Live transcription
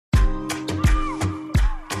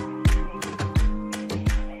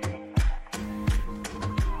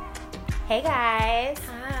Hey guys,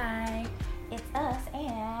 Hi. it's us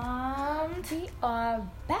and We are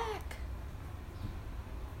back.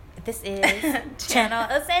 this is Channel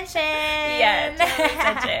Ascension. Yeah, Channel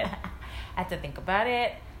Ascension. I had to think about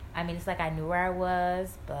it. I mean, it's like I knew where I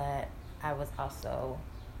was, but I was also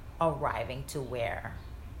arriving to where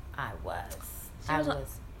I was. She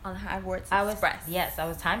was on Hogwarts Express. Yes, I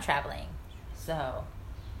was time traveling. So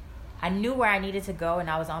I knew where I needed to go and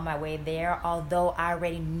I was on my way there, although I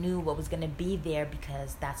already knew what was going to be there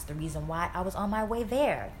because that's the reason why I was on my way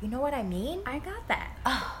there. You know what I mean? I got that.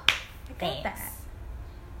 Oh, I got that.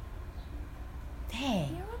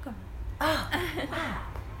 Dang. You're welcome. Oh, wow.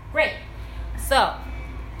 Great. So,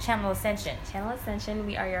 Channel Ascension. Channel Ascension,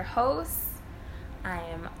 we are your hosts. I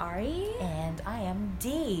am Ari. And I am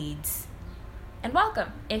Deeds. And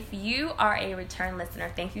welcome. If you are a return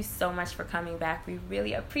listener, thank you so much for coming back. We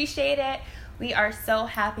really appreciate it. We are so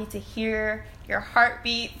happy to hear your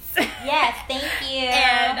heartbeats. Yes, thank you.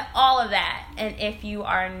 And all of that. And if you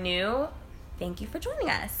are new, thank you for joining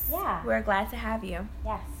us. Yeah. We're glad to have you.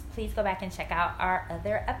 Yes, please go back and check out our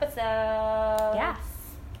other episodes. Yes.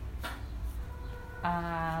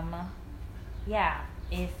 Yeah.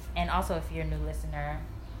 If you're a new listener,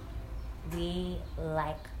 we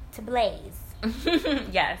like to blaze.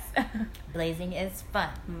 Yes. Blazing is fun.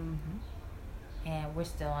 Mm-hmm. And we're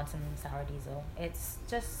still on some sour diesel. It's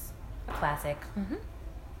just a classic. Mm-hmm.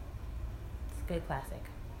 It's a good classic.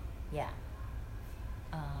 Yeah.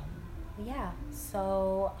 Yeah.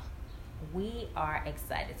 So we are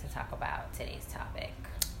excited to talk about today's topic.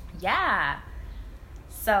 Yeah.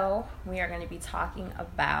 So we are going to be talking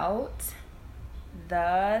about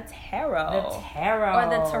the tarot. The tarot. Or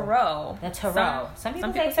the tarot. The tarot. Some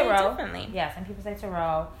people say say tarot. it differently. Yeah, some people say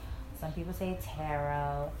tarot. Some people say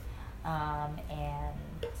tarot.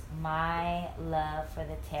 And my love for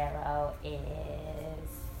the tarot is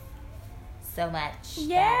so much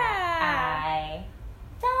that I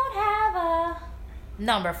don't have a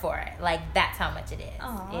number for it. Like, that's how much it is.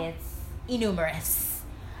 Aww. It's enumerous.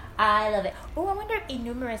 I love it. Oh, I wonder if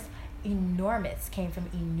enormous came from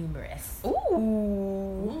enumerous.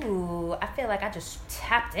 Ooh, I feel like I just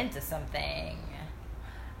tapped into something.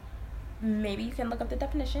 Maybe you can look up the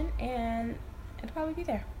definition and it'll probably be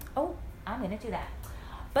there. Oh, I'm going to do that.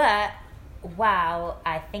 But while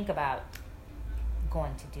I think about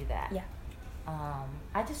going to do that, Yeah.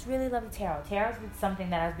 I just really love the tarot. Tarot's been something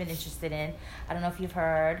that I've been interested in. I don't know if you've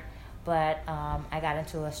heard, but I got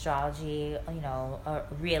into astrology,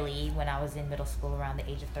 really when I was in middle school around the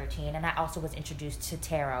age of 13. And I also was introduced to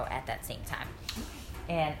tarot at that same time.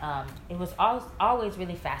 And it was always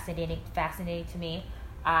really fascinating to me.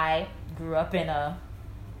 I grew up in I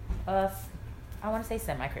want to say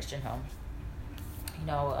semi-Christian home.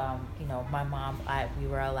 My mom, we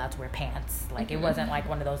were allowed to wear pants. Like, it wasn't like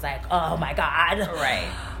one of those, like, oh my God. Right.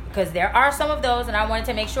 Because there are some of those, and I wanted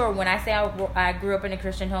to make sure when I say I grew up in a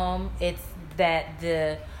Christian home, it's that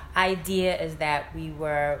the idea is that we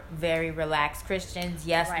were very relaxed Christians.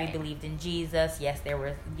 Yes, right. We believed in Jesus. Yes, there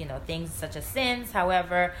were, things such as sins.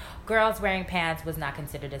 However, girls wearing pants was not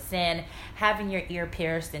considered a sin. Having your ear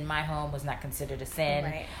pierced in my home was not considered a sin.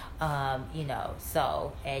 Right.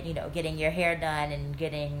 Getting your hair done and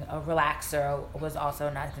getting a relaxer was also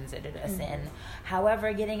not considered a sin.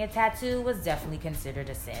 However, getting a tattoo was definitely considered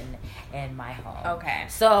a sin in my home. Okay.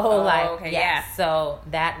 So, okay, yeah. So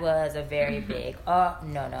that was a very big,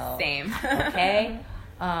 no. Same. Okay.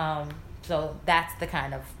 So that's the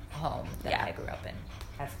kind of home that I grew up in,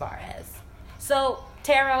 as far as. So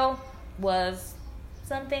tarot was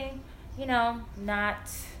something, not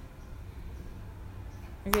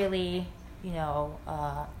really,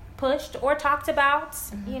 pushed or talked about.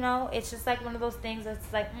 Mm-hmm. It's just like one of those things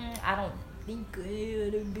that's like, I don't think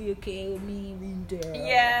it'd be okay with me reading tarot.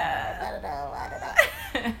 Yeah. I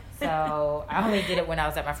don't know. So I only did it when I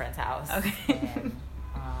was at my friend's house. Okay. And,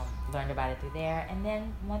 learned about it through there. And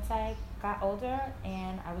then once I got older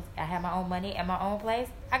and I had my own money and my own place,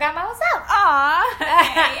 I got my own stuff. Aww.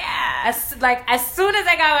 Yeah. As soon as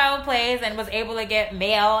I got my own place and was able to get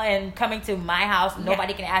mail and coming to my house,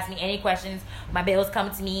 nobody can ask me any questions. My bills come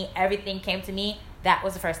to me. Everything came to me. That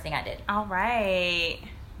was the first thing I did. All right.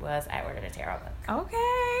 Was I ordered a tarot book.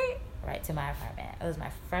 Okay. Right to my apartment. It was my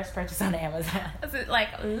first purchase on Amazon. Was it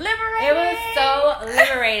like liberating? It was so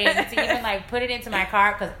liberating to even put it into my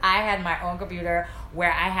cart because I had my own computer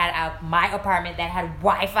where I had my apartment that had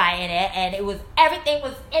Wi-Fi in it, and everything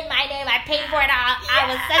was in my name. I paid for it all. Yeah. I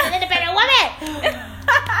was such an independent woman.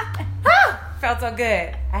 Felt so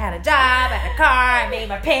good. I had a job, I had a car, I made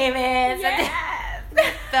my payments. Yes.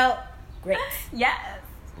 It felt great. Yes.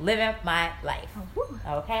 living my life.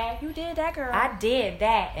 Okay? You did that, girl. I did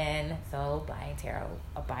that. And so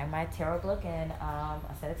buying my tarot book and a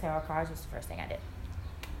set of tarot cards was the first thing I did.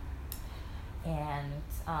 And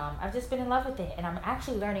I've just been in love with it, and I'm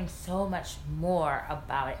actually learning so much more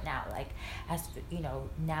about it now. Like, as you know,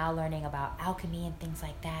 now learning about alchemy and things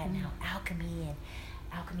like that, and how alchemy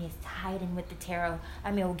is tied in with the tarot.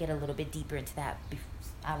 I mean, we'll get a little bit deeper into that.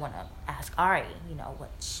 I want to ask Ari,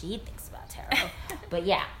 what she thinks about tarot. But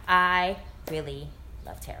yeah, I really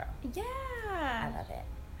love tarot. Yeah, I love it.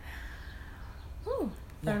 Ooh.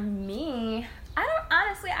 For me,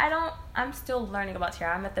 I'm still learning about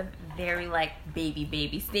tarot. I'm at the very, like,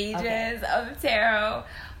 baby stages of the tarot.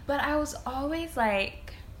 But I was always,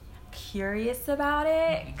 like, curious about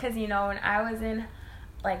it. Because, when I was in,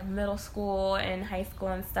 like, middle school and high school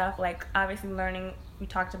and stuff, like, obviously we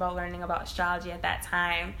talked about learning about astrology at that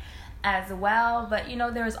time as well. But,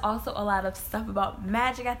 there was also a lot of stuff about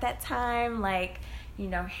magic at that time. Like,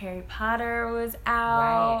 Harry Potter was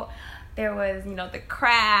out. Right. There was, The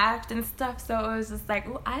Craft and stuff. So it was just like,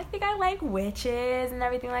 ooh, I think I like witches and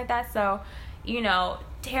everything like that. So,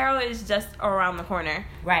 tarot is just around the corner.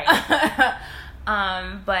 Right. But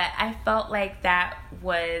I felt like that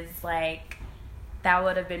was like, that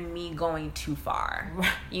would have been me going too far.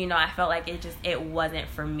 I felt like it wasn't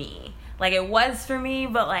for me. Like, it was for me,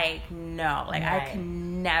 but like, no. Like, right. I could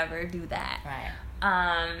never do that.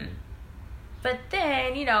 Right. But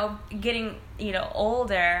then, getting,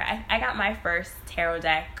 older, I got my first tarot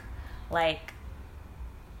deck, like,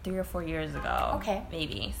 3 or 4 years ago. Okay.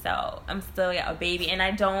 Maybe. So, I'm still a baby. And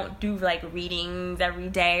I don't do, like, readings every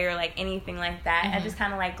day or, like, anything like that. Mm-hmm. I just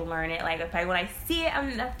kind of, like, learn it. Like, when I see it,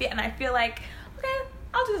 and I feel like, okay,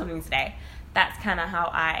 I'll do something today. That's kind of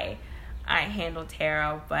how I handle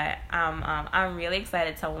tarot, but I'm really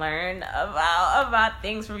excited to learn about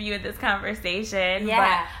things from you in this conversation.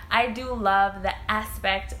 Yeah. But I do love the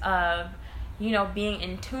aspect of, being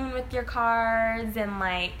in tune with your cards and,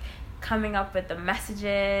 like, coming up with the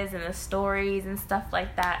messages and the stories and stuff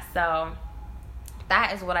like that. So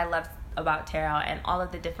that is what I love about tarot and all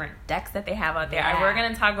of the different decks that they have out there. Yeah. We're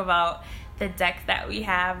going to talk about the decks that we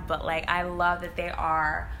have, but, like, I love that they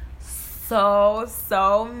are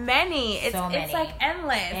so many. It's like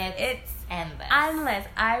endless. It's endless.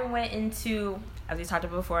 I went into, as we talked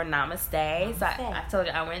about before, Namaste. So I told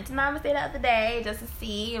you I went to Namaste the other day just to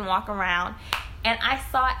see and walk around, and I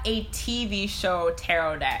saw a TV show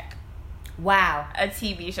tarot deck. Wow. A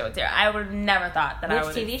TV show tarot. I would have never thought that.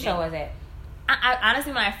 Which TV show was it? I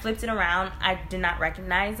honestly, when I flipped it around, I did not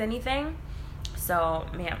recognize anything. So,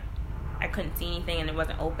 man, I couldn't see anything and it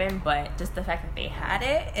wasn't open, but just the fact that they had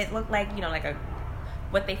it, it looked like, like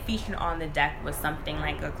what they featured on the deck was something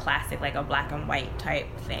like a classic, like a black and white type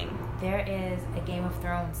thing. There is a Game of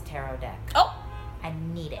Thrones tarot deck. Oh! I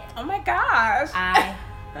need it. Oh my gosh. I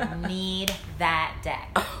need that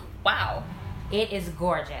deck. Wow. It is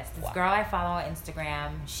gorgeous. This girl I follow on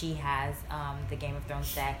Instagram, she has the Game of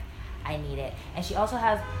Thrones deck. I need it. And she also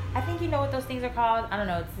has, I think you know what those things are called. I don't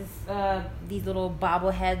know. It's this these little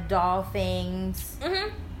bobblehead doll things.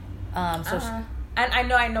 Mm-hmm. And I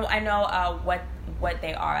know what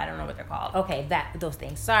they are. I don't know what they're called. Okay, those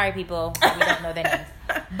things. Sorry, people, we don't know their names.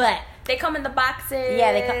 But they come in the boxes.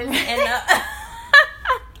 Yeah, they come in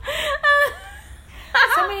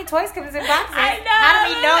so many toys come in boxes. I know. How do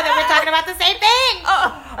we know that we're talking about the same thing?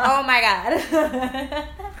 Oh my god.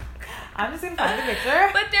 I'm just gonna find a picture.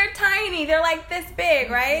 But they're tiny. They're like this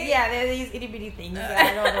big, right? Yeah, they're these itty bitty things.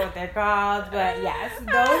 I don't know what they're called, but yes,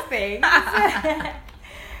 those things.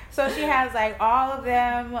 So she has like all of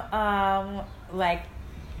them, like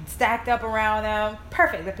stacked up around them.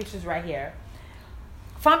 Perfect. The picture's right here.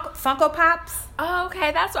 Funko Pops. Oh,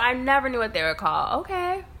 okay. That's what I never knew what they were called.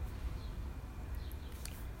 Okay.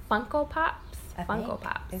 Funko Pops. Funko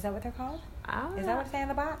Pops. Is that what they're called? Oh. Is that what it's saying in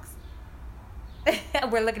the box?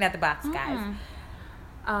 We're looking at the box, guys.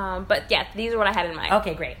 But yeah, these are what I had in mind.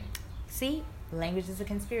 Okay, great. See, language is a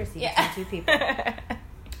conspiracy between two people.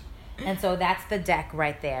 And so that's the deck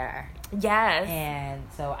right there. Yes. And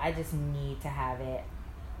so I just need to have it.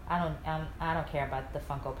 I don't care about the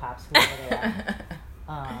Funko Pops, whoever they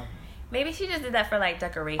are. Maybe she just did that for like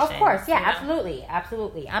decoration. Of course, yeah,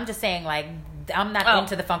 absolutely. I'm just saying, like, I'm not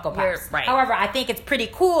into the Funko Pops. Right. However, I think it's pretty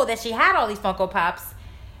cool that she had all these Funko Pops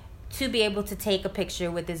to be able to take a picture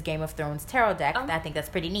with this Game of Thrones tarot deck. I think that's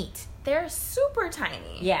pretty neat. They're super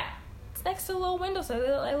tiny. Yeah. It's next to a little window, so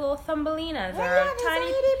they're like little Thumbelinas or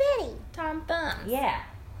tiny bitty Tom Thumbs. Yeah.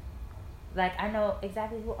 Like, I know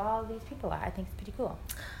exactly who all these people are. I think it's pretty cool.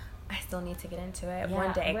 I still need to get into it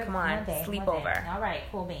one day. Come on, sleepover. All right,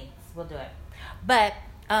 cool beans. We'll do it. But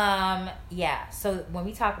Yeah. So when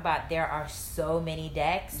we talk about there are so many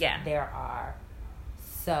decks, there are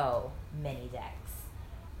so many decks.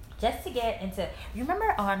 Just to get into, you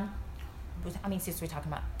remember since we're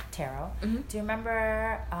talking about tarot, do you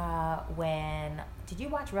remember did you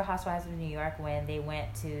watch Real Housewives of New York when they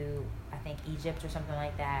went to, I think, Egypt or something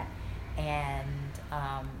like that, and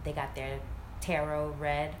they got their tarot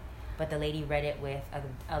read, but the lady read it with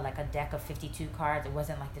a deck of 52 cards. It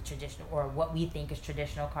wasn't like the traditional, or what we think is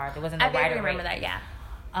traditional cards. It wasn't the Rider-Waite. I remember that, yeah.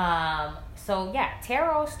 So yeah,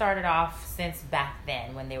 tarot started off since back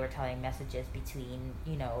then when they were telling messages between,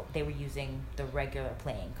 they were using the regular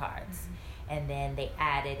playing cards. And then they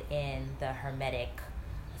added in the hermetic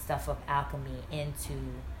stuff of alchemy into,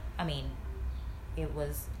 it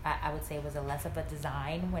was, I would say it was a less of a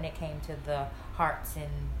design when it came to the hearts and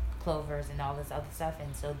clovers and all this other stuff.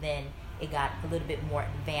 And so then it got a little bit more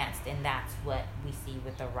advanced, and that's what we see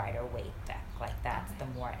with the Rider-Waite deck. Like, that's the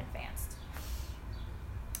more advanced.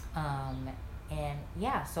 And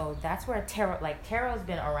yeah, so that's where tarot's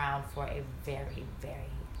been around for a very, very,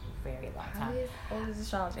 very long time. How old is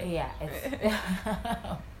astrology? Yeah, it's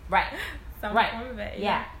right. Some form of it.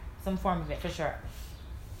 Yeah, some form of it for sure.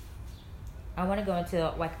 I want to go into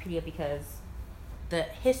Wikipedia because the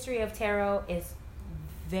history of tarot is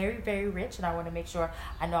very, very rich, and I want to make sure.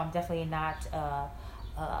 I know I'm definitely not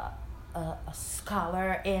a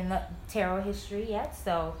scholar in tarot history yet,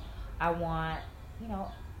 so I want,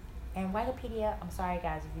 and Wikipedia, I'm sorry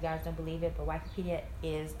guys if you guys don't believe it, but Wikipedia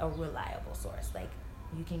is a reliable source. Like,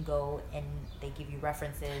 you can go and they give you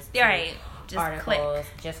references to articles.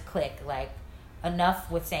 Just click. Like,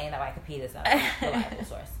 enough with saying that Wikipedia is not a reliable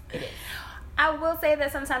source. It is. I will say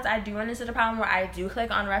that sometimes I do run into the problem where I do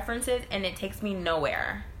click on references and it takes me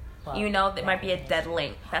nowhere. Well, that might be a dead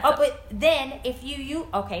link. But then if you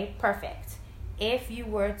okay, perfect. If you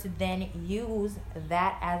were to then use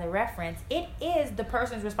that as a reference, it is the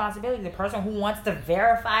person's responsibility. The person who wants to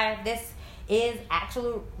verify if this is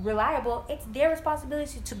actually reliable, it's their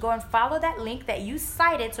responsibility to go and follow that link that you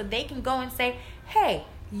cited, so they can go and say, hey,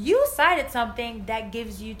 you cited something that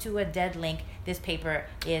gives you to a dead link. This paper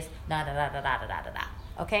is da-da-da-da-da-da-da-da.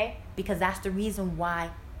 Okay? Because that's the reason why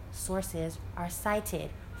sources are cited,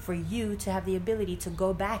 for you to have the ability to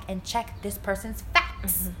go back and check this person's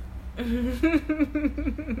facts.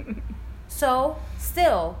 So,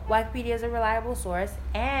 still, Wikipedia is a reliable source,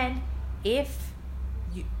 and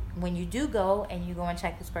when you do go and you go and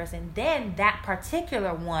check this person, then that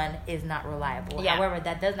particular one is not reliable. Yeah. However,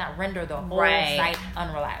 that does not render the whole site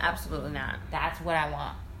unreliable. Absolutely not. That's what I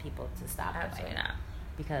want people to stop. Absolutely not.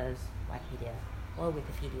 Because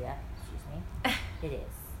Wikipedia, it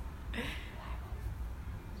is.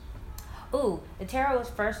 Ooh, the tarot was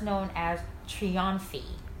first known as Trionfi,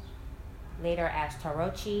 later as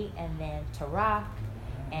Tarocchi, and then Tarot,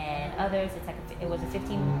 and others.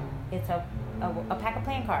 It's a pack of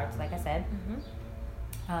playing cards, like I said,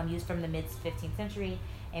 used from the mid 15th century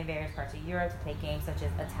in various parts of Europe to play games such as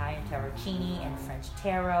Italian tarocchini and French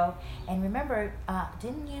tarot. And remember,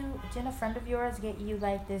 didn't a friend of yours get you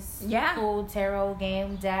like this cool tarot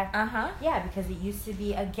game deck? Yeah, because it used to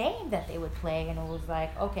be a game that they would play, and it was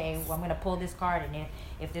like, okay, well, I'm gonna pull this card, and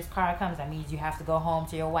if this card comes, that means you have to go home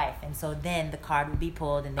to your wife. And so then the card would be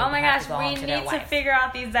pulled, and they would have to go home to their wife. We need to figure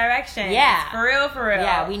out these directions. Yeah, for real.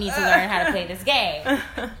 Yeah, we need to learn how to play this game.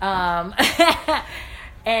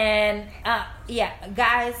 And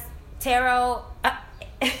guys, tarot,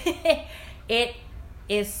 it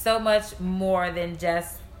is so much more than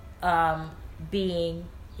just being,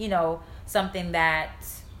 something that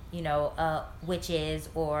witches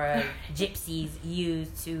or gypsies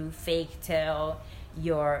use to fake tell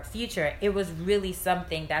your future. It was really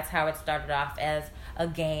something. That's how it started off, as a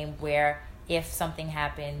game where if something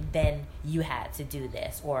happened, then you had to do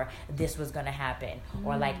this, or this was going to happen.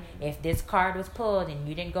 Or like, if this card was pulled and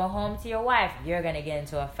you didn't go home to your wife, you're going to get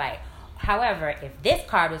into a fight. However, if this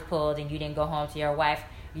card was pulled and you didn't go home to your wife,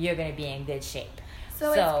 you're going to be in good shape.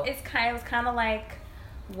 So it was kind of like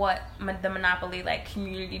what the Monopoly, like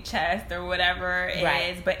community chest or whatever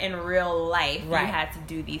is, but in real life, you had to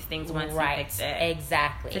do these things once you fixed it.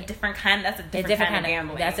 Exactly. It's a different kind of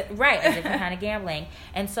gambling. A different kind of gambling.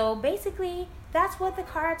 And so basically, that's what the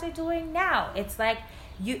cards are doing now. It's like,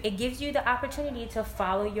 it gives you the opportunity to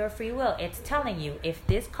follow your free will. It's telling you, if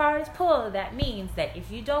this card is pulled, that means that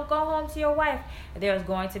if you don't go home to your wife, there's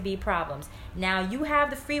going to be problems. Now, you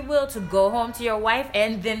have the free will to go home to your wife,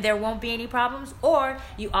 and then there won't be any problems. Or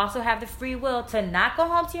you also have the free will to not go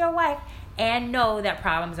home to your wife and know that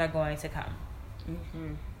problems are going to come.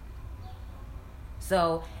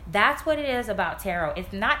 So that's what it is about tarot.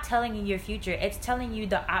 It's not telling you your future. It's telling you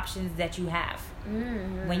the options that you have.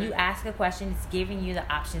 Mm-hmm. When you ask a question, it's giving you the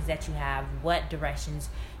options that you have, what directions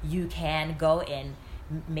you can go in.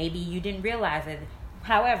 Maybe you didn't realize it.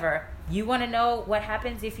 However, you want to know what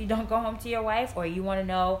happens if you don't go home to your wife, or you want to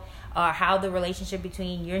know how the relationship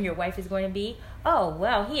between you and your wife is going to be. Oh,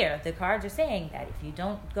 well, here, the cards are saying that if you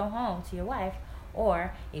don't go home to your wife,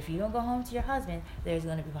 or if you don't go home to your husband, there's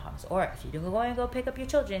going to be problems. Or if you don't go and go pick up your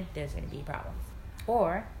children, there's going to be problems.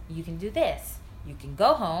 Or you can do this. You can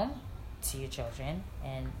go home to your children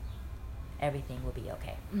and everything will be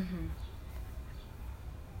okay. Mm-hmm.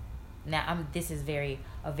 Now, this is a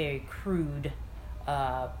very crude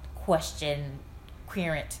question,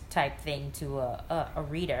 querent type thing to a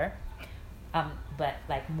reader. But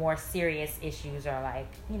like more serious issues are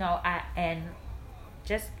like,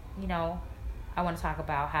 I want to talk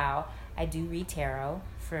about how I do read tarot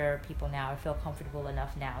for people now. I feel comfortable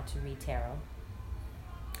enough now to read tarot.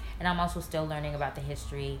 And I'm also still learning about the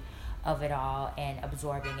history of it all and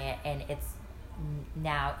absorbing it. And it's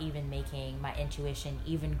now even making my intuition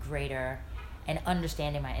even greater and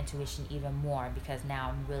understanding my intuition even more, because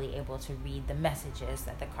now I'm really able to read the messages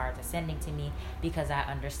that the cards are sending to me, because I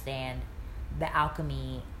understand the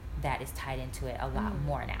alchemy that is tied into it a lot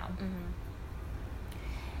more now. Mm-hmm.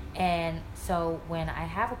 And so when I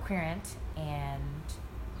have a querent and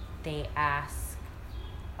they ask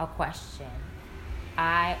a question,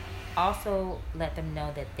 I also let them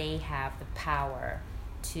know that they have the power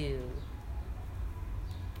to,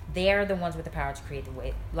 they're the ones with the power to create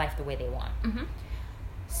life the way they want. Mm-hmm.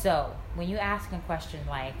 So when you ask a question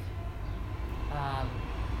like,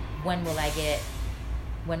 when will I get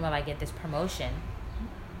this promotion?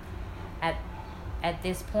 At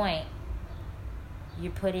this point,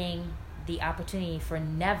 you're putting the opportunity for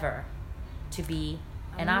never to be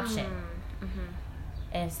an option. Mm-hmm.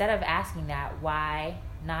 And instead of asking that, why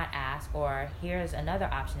not ask, or here's another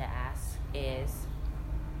option to ask is,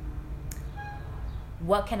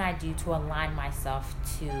 what can I do to align myself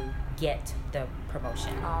to get the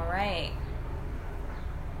promotion? All right.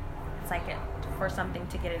 It's like for something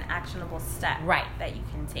to get an actionable step, right, that you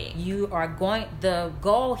can take. The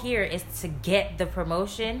goal here is to get the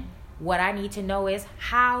promotion. What I need to know is,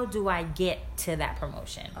 how do I get to that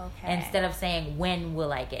promotion? Okay. Instead of saying, when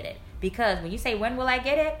will I get it? Because when you say, when will I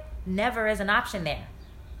get it, never is an option there.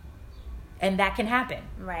 And that can happen.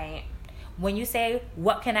 Right. When you say,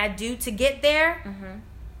 what can I do to get there? Mm-hmm.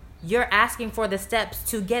 You're asking for the steps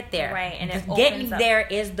to get there. Right. And getting there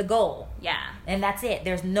is the goal. Yeah. And that's it.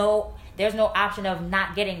 There's no option of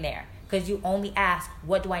not getting there, because you only ask,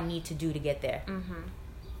 what do I need to do to get there? Mm-hmm.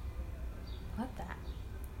 What that?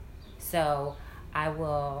 So I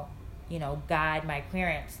will, guide my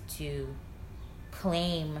querents to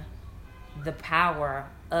claim the power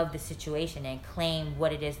of the situation and claim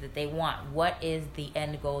what it is that they want. What is the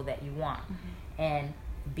end goal that you want? Mm-hmm. And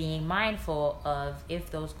being mindful of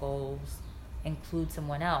if those goals include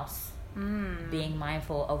someone else. Being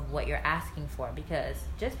mindful of what you're asking for, because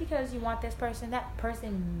just because you want this person, that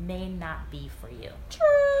person may not be for you.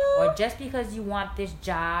 True. Or just because you want this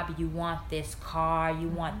job, you want this car, you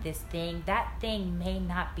want this thing, that thing may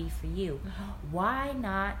not be for you. Mm-hmm. Why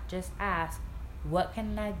not just ask, what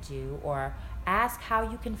can I do? Or ask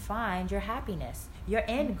how you can find your happiness. Your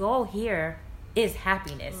end goal here is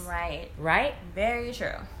happiness. Right. Right? Very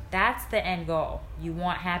true. That's the end goal. You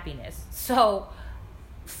want happiness. So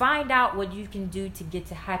find out what you can do to get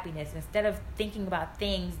to happiness, instead of thinking about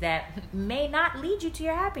things that may not lead you to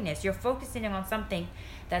your happiness. You're focusing on something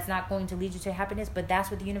that's not going to lead you to happiness, but that's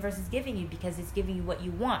what the universe is giving you, because it's giving you what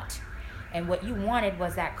you want. And what you wanted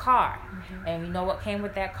was that car. Mm-hmm. And you know what came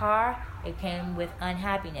with that car? It came with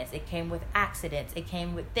unhappiness. It came with accidents. It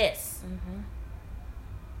came with this. Mm-hmm.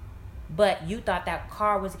 But you thought that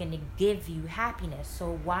car was going to give you happiness.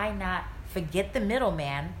 So why not forget the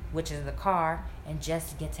middleman, which is the car, and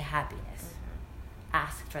just get to happiness? Mm-hmm.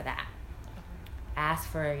 Ask for that. Mm-hmm. Ask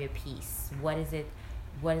for your peace. What is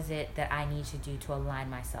it that I need to do to align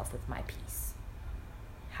myself with my peace?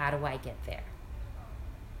 How do I get there?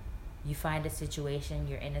 You find a situation,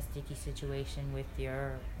 you're in a sticky situation with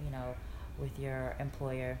your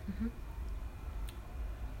employer. Mm-hmm.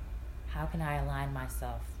 How can I align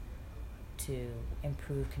myself to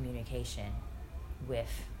improve communication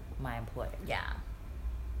with my employer? Yeah.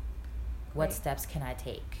 What steps can I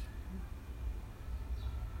take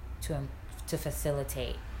to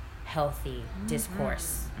facilitate healthy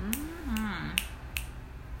discourse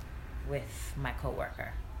with my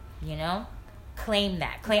coworker? Claim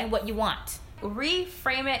that. Claim what you want.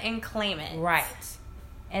 Reframe it and claim it. Right.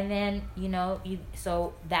 And then,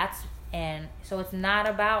 so that's And so it's not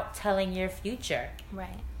about telling your future.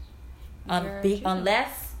 Right.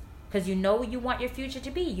 Unless, because you know what you want your future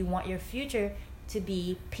to be. You want your future to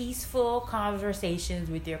be peaceful conversations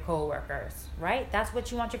with your coworkers, right? That's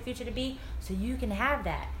what you want your future to be, so you can have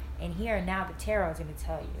that. And here and now, the tarot is going to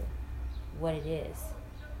tell you what it is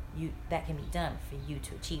that can be done for you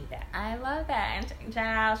to achieve that. I love that. And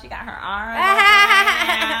child, she got her arm.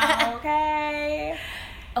 Okay.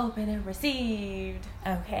 Open and received.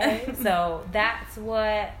 Okay. So that's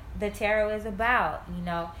what the tarot is about, you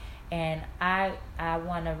know. And I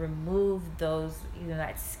want to remove those, you know,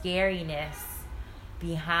 that scariness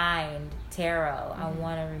behind tarot. I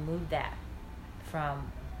want to remove that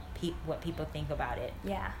from what people think about it.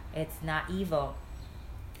 Yeah. It's not evil.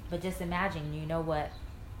 But just imagine, you know what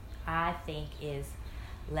I think is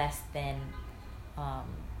less than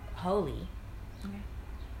holy,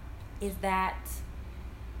 is that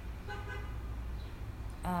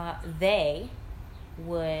they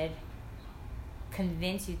would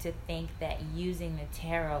convince you to think that using the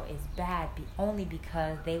tarot is bad only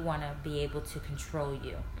because they want to be able to control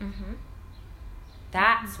you. Mm-hmm.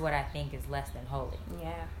 That's what I think is less than holy.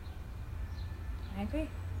 Yeah. I agree.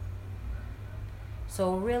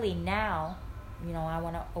 So really now, you know, I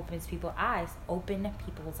want to open people's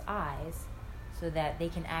eyes so that they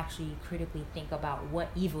can actually critically think about what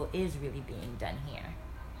evil is really being done here.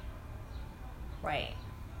 Right.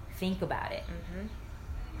 Think about it. Mm-hmm.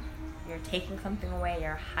 You're taking something away,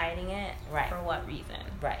 you're hiding it. Right. For what reason?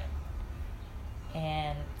 Right.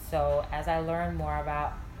 And so as I learn more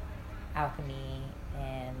about alchemy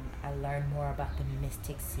and I learn more about the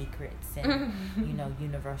mystic secrets and, you know,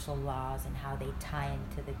 universal laws and how they tie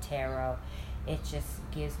into the tarot, it just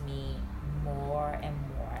gives me more and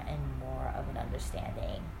more and more of an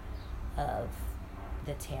understanding of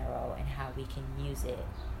the tarot and how we can use it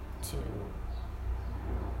to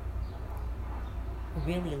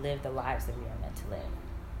really live the lives that we are meant to live.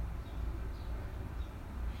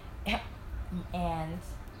 And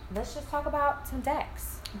let's just talk about some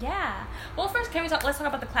decks. Yeah. Well, first, let's talk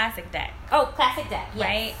about the classic deck. Oh, classic deck. Yes.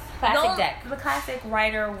 Right? Classic deck. The classic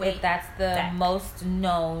Rider-Waite. That's the deck. most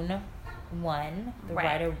known one. The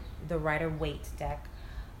right. Rider-Waite deck.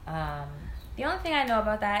 The only thing I know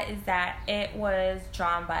about that is that it was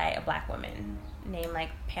drawn by a black woman named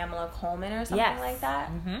like Pamela Coleman or something like that.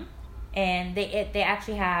 Mm-hmm. And they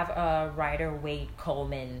actually have a Rider-Waite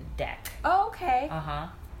Coleman deck. Oh, okay.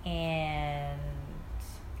 And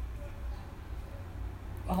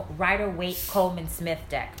Rider-Waite Coleman Smith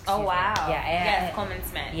deck. Oh, wow. Yeah. Yes, Coleman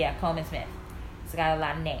Smith. Yeah, Coleman Smith. It's got a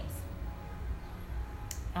lot of names.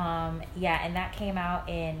 Yeah, and that came out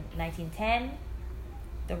in 1910.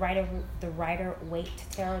 The Rider-Waite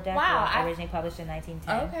Tarot deck was originally published in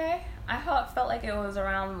 1910. Okay. I felt like it was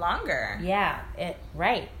around longer. Yeah,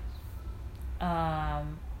 right.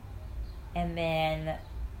 And then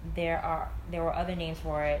there were other names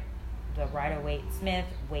for it. The Rider-Waite Smith,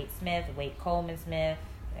 Waite Coleman Smith,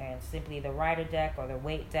 and simply the Rider deck or the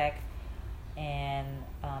Waite deck. And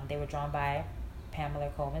they were drawn by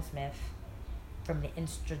Pamela Coleman Smith from the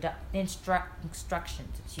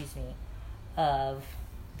instructions, of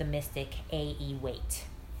the mystic A.E. Waite.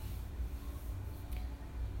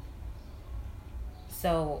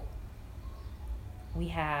 So we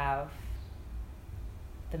have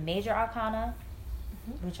the major arcana,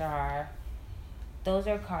 those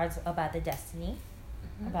are cards about the destiny.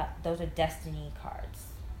 Those are destiny cards.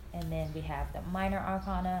 And then we have the minor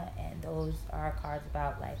arcana, and those are cards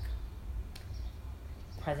about like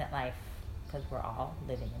present life, because we're all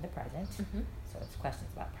living in the present. So it's questions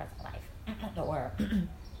about present life or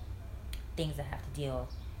things that have to deal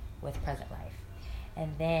with present life.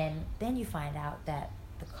 And then you find out that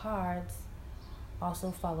the cards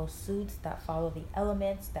also follow suits that follow the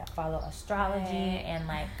elements, that follow astrology. Right. And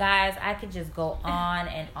like, guys, I could just go on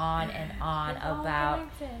and on and on about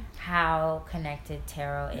how connected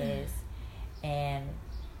tarot is. And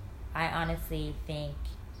I honestly think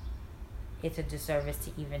it's a disservice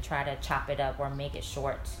to even try to chop it up or make it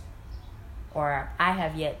short. Or I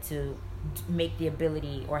have yet to make the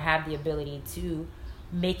ability or have the ability to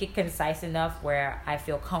make it concise enough where I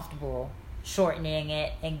feel comfortable shortening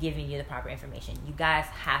it and giving you the proper information. You guys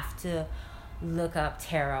have to look up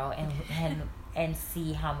tarot and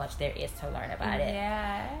see how much there is to learn about it.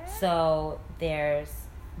 Yeah. So there's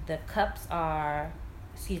the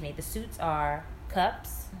suits are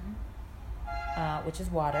cups, which is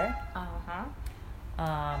water.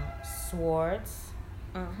 Swords,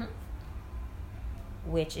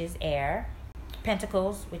 which is air.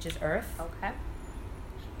 Pentacles, which is earth. Okay.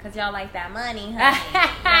 Because y'all like that money, honey.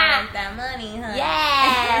 Y'all like that money, honey.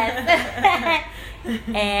 Yes.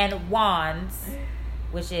 And wands,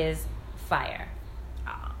 which is fire.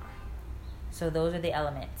 So those are the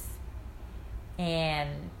elements.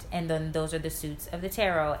 And then those are the suits of the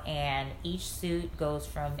tarot. And each suit goes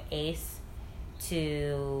from ace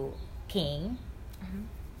to king. Mm-hmm.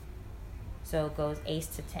 So it goes ace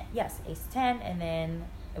to 10. Yes, ace to 10. And then,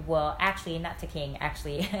 well, actually, not to king.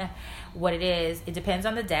 Actually, what it is, it depends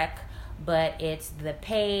on the deck. But it's the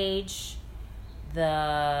page,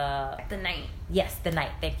 the knight. Yes, the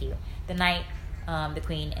knight. Thank you. The knight, the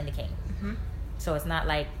queen, and the king. Mm-hmm. So it's not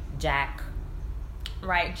like jack.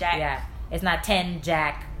 Right, jack. Yeah. It's not 10,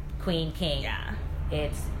 jack, queen, king. Yeah.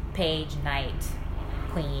 It's page, knight,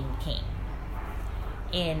 queen, king.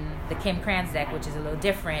 In the Kim Kranz deck, which is a little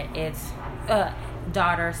different, it's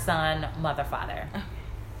daughter, son, mother, father.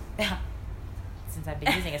 Since I've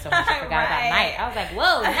been using it so much, I forgot about knight. I was like,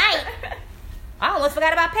 whoa, knight. I almost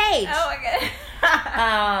forgot about page. Oh my god.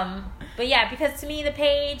 But yeah, because to me, the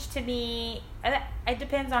page, it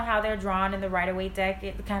depends on how they're drawn in the Rider-Waite deck.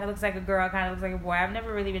 It kind of looks like a girl, kind of looks like a boy. I've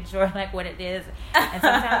never really been sure like what it is. And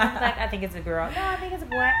sometimes I'm like, I think it's a girl. No, I think it's a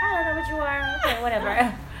boy. I don't know what you are. Okay,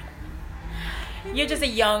 whatever. You're just a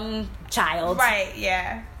young child. Right,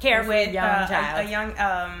 yeah. Carefree young child. A young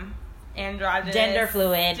androgynous. Gender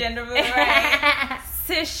fluid, right?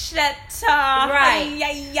 Cisgender. Right.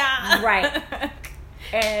 Yeah. Right.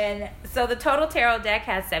 And so the total tarot deck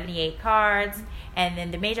has 78 cards. And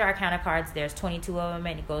then the major arcana cards, there's 22 of them.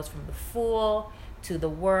 And it goes from the Fool to the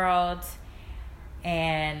World.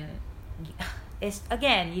 And it's,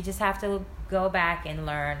 again, you just have to go back and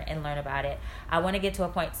learn about it. I want to get to a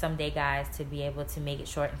point someday, guys, to be able to make it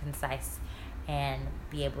short and concise and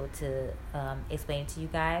be able to explain it to you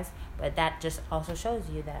guys. But that just also shows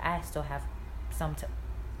you that I still have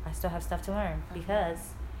stuff to learn,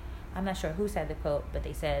 because I'm not sure who said the quote, but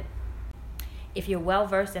they said, if you're well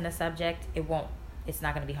versed in a subject, it's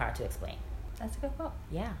not going to be hard to explain. That's a good quote.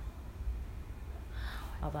 Yeah.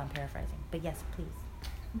 Although I'm paraphrasing. But yes, please.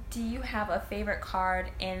 Do you have a favorite card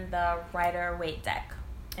in the Rider-Waite deck?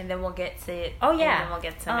 And then we'll get to Oh yeah. And then we'll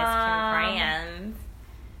get to Miss Kim Kranz.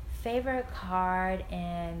 Favorite card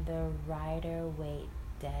in the Rider-Waite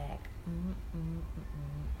deck.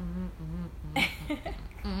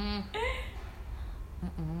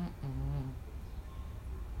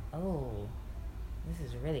 Oh, this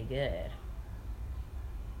is really good.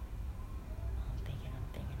 I'm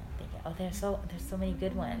thinking. Oh, there's so many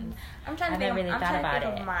good ones. I'm trying to think of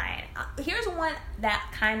mine. Here's one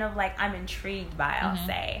that kind of like I'm intrigued by. I'll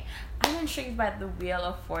say I'm intrigued by the Wheel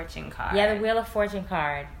of Fortune card. Yeah, the Wheel of Fortune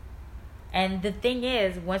card. And the thing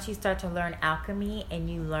is, once you start to learn alchemy and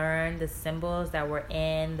you learn the symbols that were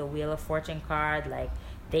in the Wheel of Fortune card, like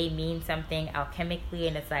they mean something alchemically,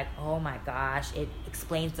 and it's like, oh my gosh, it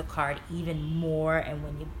explains the card even more. And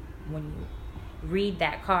when you read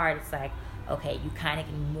that card, it's like, okay, you kind of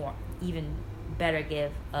can even better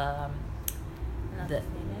give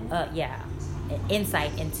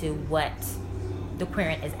insight into what the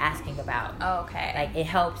querent is asking about. Okay. Like it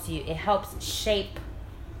helps shape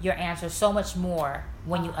your answer so much more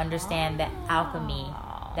when you understand the alchemy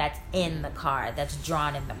that's in the card, that's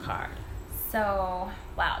drawn in the card. So,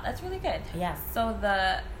 wow, that's really good. Yeah. So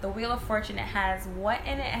the Wheel of Fortune, it has what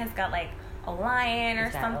in it? It has got like a lion or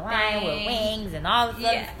something. A lion with wings and all this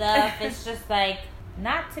other stuff. It's just like,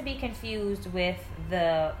 not to be confused with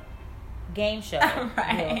the game show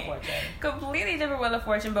right. Wheel of Fortune. Completely different Wheel of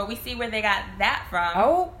Fortune, but we see where they got that from.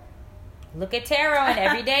 Oh, look at tarot in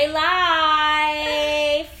everyday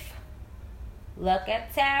life. Look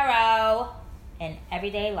at tarot in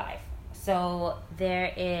everyday life. So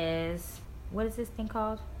there is, what is this thing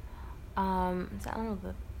called? I don't know,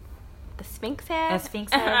 the Sphinx head? A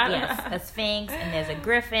Sphinx head, yes. A Sphinx, and there's a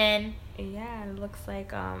griffin. Yeah, it looks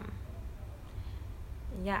like,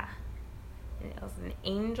 yeah. It was an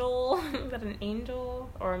angel. Is that an angel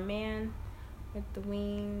or a man with the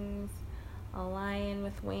wings? A lion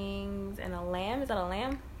with wings and a lamb. Is that a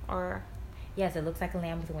lamb or? Yes, it looks like a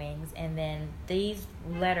lamb with wings. And then these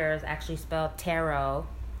letters actually spell tarot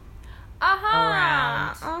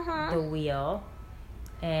around the wheel.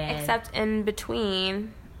 And except in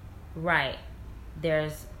between. Right.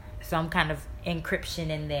 There's some kind of encryption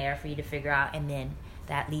in there for you to figure out. And then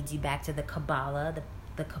that leads you back to the Kabbalah.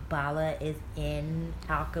 The Kabbalah is in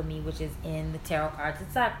alchemy, which is in the tarot cards.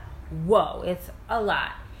 It's like, whoa, it's a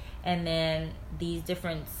lot. And then these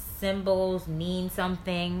different symbols mean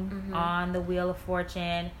something on the Wheel of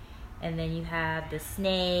Fortune. And then you have the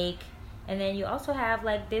snake. And then you also have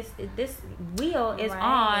like this wheel is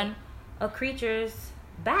on a creature's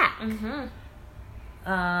back.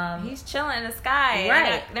 He's chilling in the sky.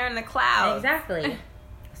 Right. They're in the clouds. Exactly.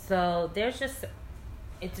 So there's just,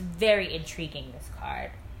 it's very intriguing, this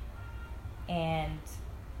card. And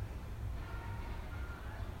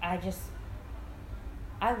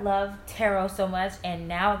I love tarot so much, and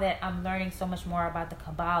now that I'm learning so much more about the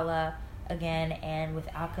Kabbalah again and with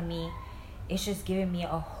alchemy, it's just giving me a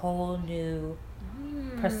whole new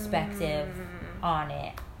perspective on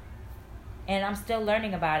it. And I'm still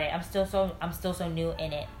learning about it. I'm still so new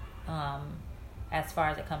in it, as far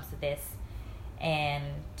as it comes to this. And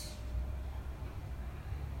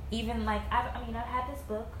even like I've had this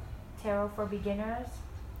book, Tarot for Beginners.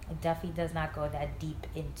 Duffy does not go that deep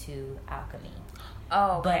into alchemy.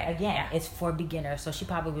 Oh, okay. But again, it's for beginners, so she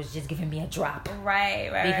probably was just giving me a drop. Right.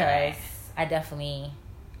 Because I definitely,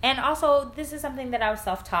 and also this is something that I was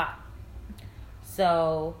self-taught.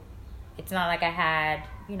 So it's not like I had,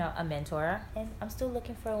 a mentor, and I'm still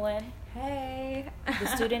looking for one. Hey. The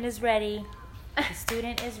student is ready. The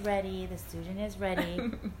student is ready. The student is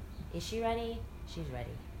ready. Is she ready? She's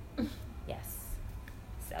ready. Yes.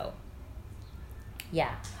 So,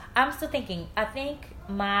 yeah. I'm still thinking. I think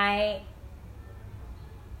my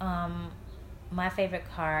favorite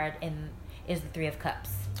card is the Three of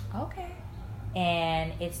Cups. Okay.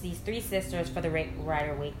 And it's these three sisters for the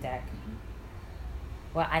Rider-Waite deck.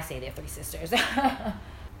 Well, I say they're three sisters.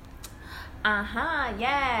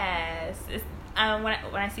 Yes. It's, when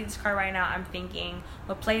I see this card right now, I'm thinking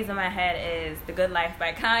what plays in my head is The Good Life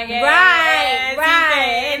by Kanye. Right.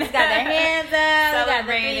 It's got their hands up.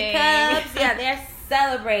 Celebrating. Got the 3 cups. Yeah, they're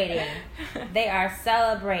celebrating. They are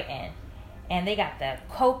celebrating. And they got the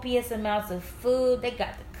copious amounts of food. They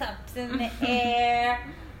got the cups in the air.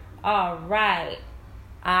 All right.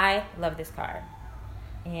 I love this card.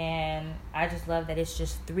 And I just love that it's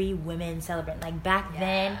just 3 women celebrating. Like back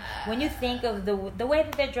then, when you think of the way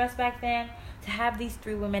that they're dressed back then, to have these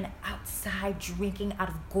 3 women outside drinking out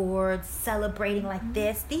of gourds, celebrating like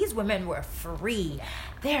this, these women were free.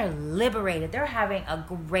 They're liberated. They're having a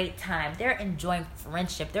great time. They're enjoying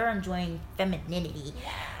friendship. They're enjoying femininity.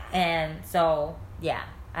 And so, yeah,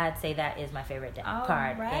 I'd say that is my favorite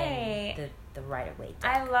card in the Rider-Waite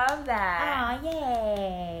deck. I love that. Oh,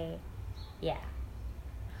 yay. Yeah.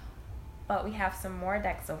 But we have some more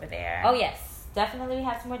decks over there. Oh, yes. Definitely we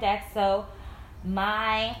have some more decks. So,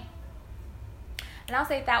 and I'll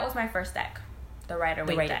say that was my first deck. The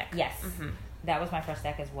Rider-Waite deck. Yes. Mm-hmm. That was my first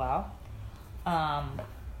deck as well.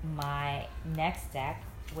 My next deck,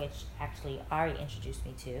 which actually Ari introduced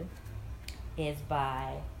me to, is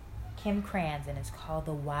by Kim Kranz, and it's called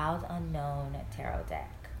the Wild Unknown Tarot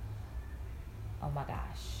Deck. Oh my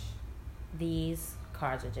gosh. These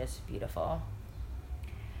cards are just beautiful.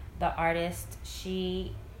 The artist,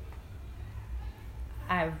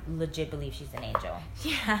 I legit believe she's an angel.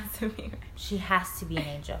 She has to be. She has to be an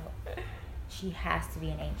angel. She has to be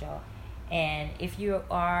an angel. And if you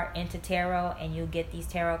are into tarot and you get these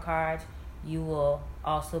tarot cards, you will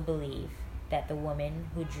also believe that the woman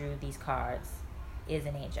who drew these cards is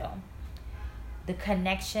an angel. The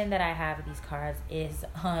connection that I have with these cards is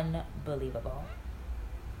unbelievable.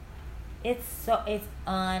 It's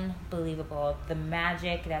unbelievable. The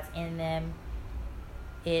magic that's in them,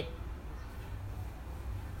 it's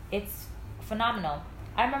phenomenal.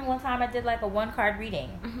 I remember one time I did like a 1-card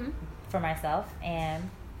reading for myself,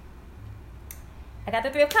 and I got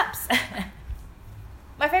the 3 of Cups.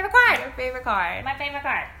 My favorite card. Your favorite card. My favorite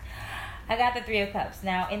card. I got the 3 of Cups.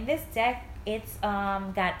 Now, in this deck, it's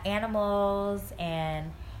got animals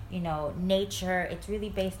and, nature. It's really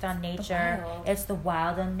based on nature. It's the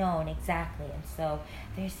wild unknown, exactly. And so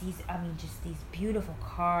there's these beautiful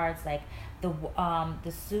cards. Like the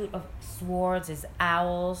suit of swords is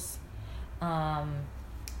owls.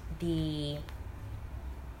 The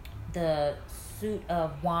suit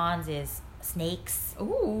of wands is snakes.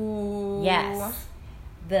 Ooh. Yes.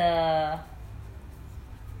 The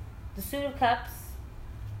suit of cups,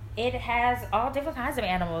 it has all different kinds of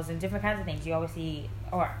animals and different kinds of things. You always see,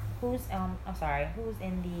 or who's in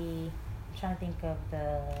the, I'm trying to think of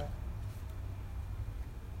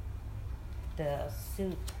the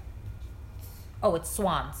suit. Oh, it's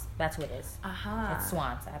swans. That's what it is. It's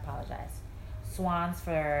swans. I apologize. Swans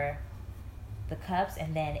for the cups,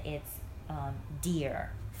 and then it's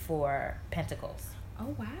deer for pentacles.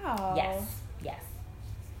 Oh, wow. Yes.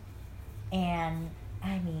 And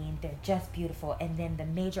they're just beautiful. And then the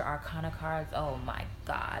major arcana cards, oh my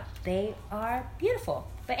God, they are beautiful.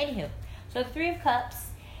 But anywho, so the 3 of Cups,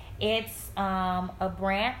 it's a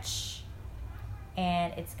branch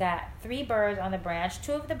and it's got 3 birds on the branch.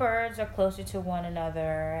 2 of the birds are closer to one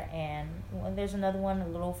another, and there's another one a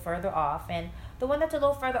little further off. And the one that's a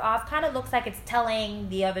little further off kind of looks like it's telling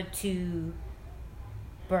the other 2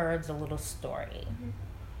 birds a little story.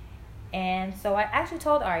 And so I actually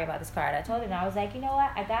told Ari about this card. I told her, and I was like, you know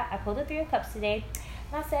what? I pulled the 3 of Cups today,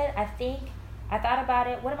 and I said, I thought about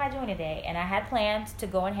it. What am I doing today? And I had plans to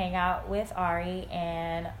go and hang out with Ari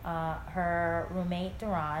and her roommate,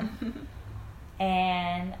 Duran.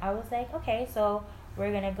 And I was like, okay, so we're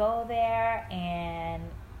going to go there, and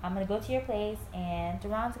I'm going to go to your place, and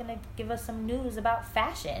Duran's going to give us some news about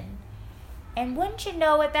fashion. And wouldn't you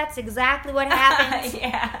know it, that's exactly what happened.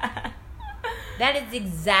 Yeah. That is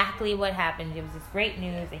exactly what happened. It was this great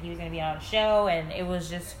news that he was going to be on the show, and it was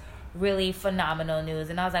just really phenomenal news.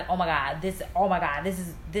 And I was like, oh my God, this,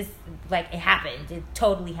 like, it happened. It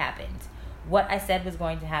totally happened. What I said was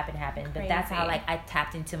going to happen happened. But that's how, like, I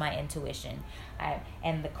tapped into my intuition.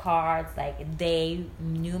 And the cards, like, they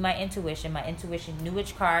knew my intuition. My intuition knew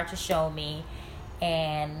which card to show me.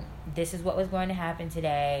 And this is what was going to happen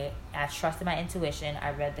today. I trusted my intuition.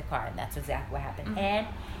 I read the card, and that's exactly what happened. And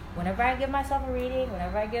whenever I give myself a reading,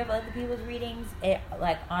 whenever I give other people's readings, it,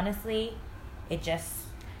 like, honestly, it just,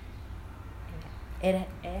 it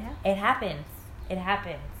happens. It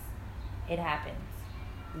happens. It happens.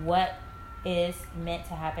 What is meant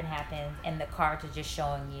to happen happens, and the cards are just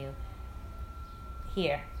showing you,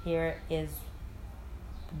 here is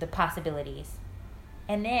the possibilities.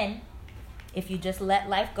 And then, if you just let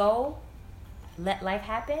life go, let life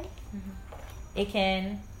happen, it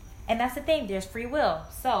can, and that's the thing, there's free will.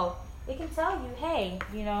 So it can tell you, hey,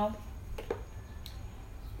 you know,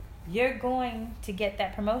 you're going to get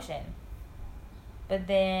that promotion. But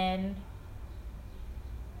then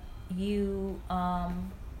you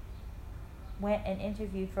went and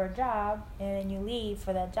interviewed for a job, and then you leave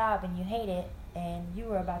for that job and you hate it, and you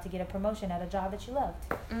were about to get a promotion at a job that you loved.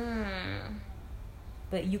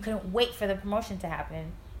 But you couldn't wait for the promotion to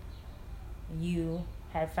happen. You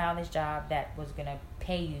had found this job that was going to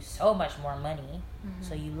pay you so much more money,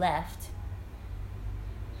 so you left.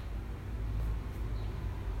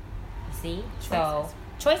 You see?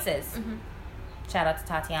 Choices. Shout out to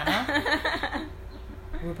Tatiana.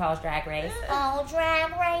 RuPaul's Drag Race. Oh,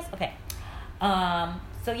 Drag Race. Okay.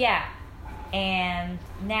 So yeah. And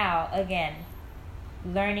now, again,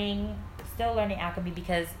 still learning alchemy,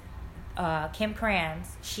 because Kim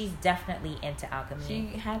Kranz, she's definitely into alchemy.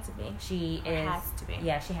 She had to be. She has to be.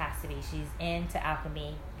 Yeah, she has to be. She's into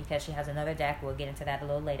alchemy because she has another deck. We'll get into that a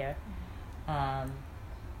little later.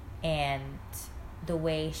 And the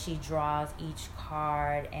way she draws each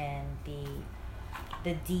card and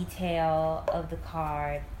the detail of the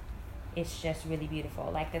card, it's just really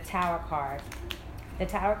beautiful. Like the Tower card. The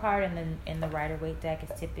Tower card in the Rider-Waite deck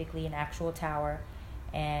is typically an actual tower,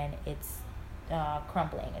 and it's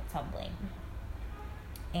crumbling, it's tumbling.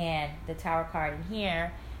 And the Tower card in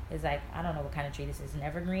here is like, I don't know what kind of tree this is, an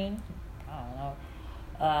evergreen? I don't know.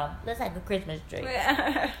 Looks like a Christmas tree.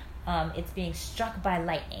 It's being struck by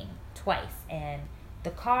lightning twice, and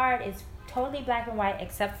the card is totally black and white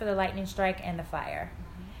except for the lightning strike and the fire.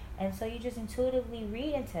 And so you just intuitively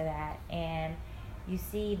read into that, and you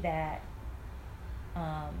see that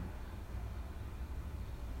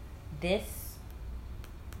this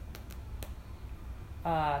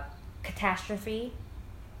catastrophe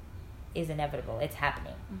is inevitable. It's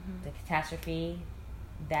happening. The catastrophe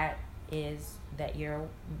that you're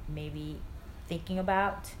maybe thinking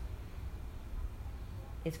about,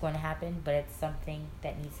 it's going to happen, but it's something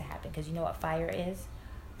that needs to happen. Because you know what fire is?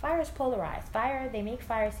 Fire is polarized. They make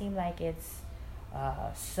fire seem like it's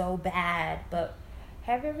so bad, but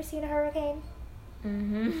have you ever seen a hurricane?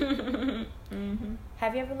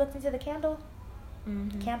 Have you ever looked into the candle?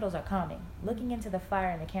 Candles are calming. Looking into the fire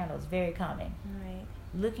and the candle is very calming. Right.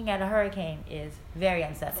 Looking at a hurricane is very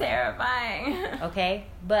unsettling. Terrifying. Okay?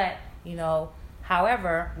 But, you know,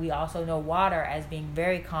 however, we also know water as being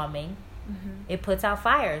very calming. It puts out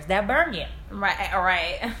fires that burn you.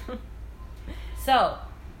 Right. So,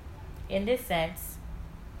 in this sense,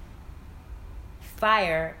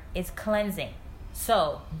 fire is cleansing.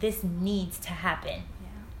 So, this needs to happen.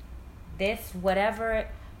 This, whatever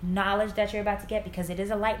knowledge that you're about to get, because it is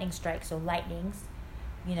a lightning strike. So, lightnings,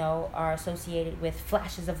 you know, are associated with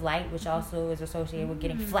flashes of light, which also is associated with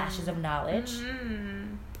getting flashes of knowledge.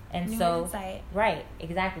 And new so, insight. Right,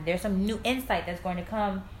 exactly. There's some new insight that's going to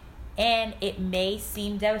come, and it may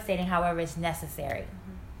seem devastating, however, it's necessary.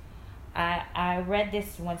 I read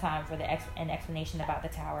this one time for an explanation about the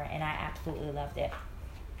tower, and I absolutely loved it.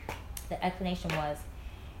 The explanation was,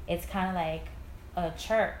 it's kind of like a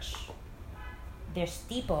church. Their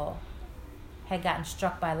steeple had gotten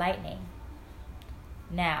struck by lightning.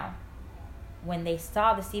 Now, when they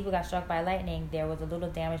saw the steeple got struck by lightning, there was a little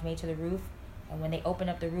damage made to the roof. And when they opened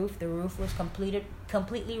up the roof was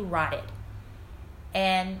completely rotted.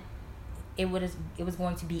 And it was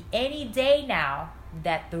going to be any day now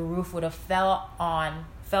that the roof would have fell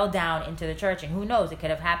down into the church. And who knows, it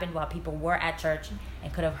could have happened while people were at church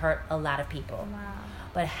and could have hurt a lot of people. Wow.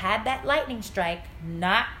 But had that lightning strike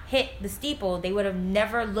not hit the steeple, they would have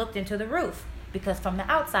never looked into the roof, because from the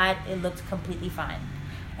outside it looked completely fine.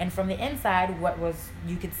 And from the inside,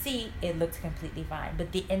 you could see, it looked completely fine.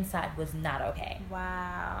 But the inside was not okay.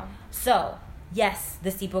 Wow. So, yes, the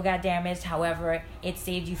steeple got damaged. However, it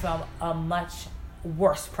saved you from a much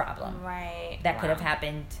worse problem. Right. That could have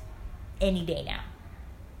happened any day now.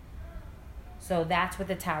 So that's what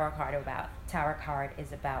the Tower card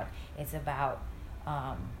is about. It's about,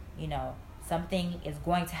 something is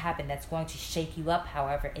going to happen that's going to shake you up.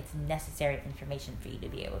 However, it's necessary information for you to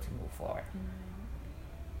be able to move forward.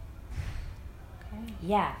 Okay.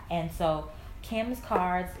 Yeah, and so Kim's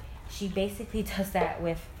cards, she basically does that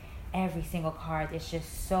with every single card. It's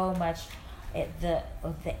just so much. The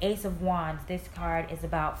Ace of Wands, this card is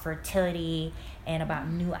about fertility and about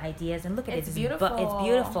new ideas. And look at it. It's beautiful. It's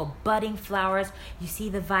beautiful. Budding flowers. You see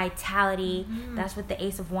the vitality. Mm-hmm. That's what the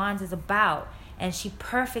Ace of Wands is about. And she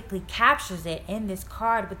perfectly captures it in this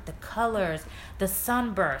card with the colors, the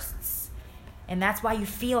sunbursts. And that's why you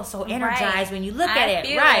feel so energized when you look at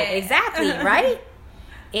it. Right, exactly, right?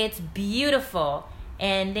 It's beautiful.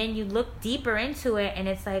 And then you look deeper into it, and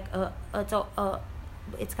it's like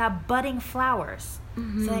it's got budding flowers.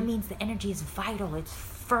 Mm-hmm. So that means the energy is vital. It's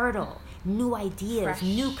fertile. New ideas, fresh.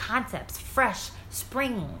 New concepts, fresh,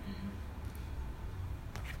 spring. Mm-hmm.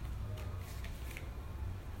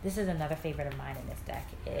 This is another favorite of mine in this deck,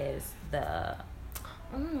 is the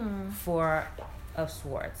Four of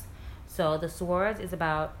Swords. So the Swords is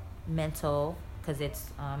about mental, because it's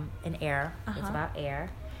an air. Uh-huh. It's about air.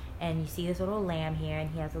 And you see this little lamb here, and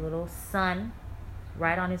he has a little sun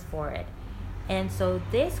right on his forehead. And so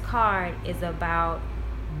this card is about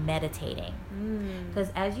meditating. Because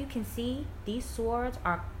as you can see, these swords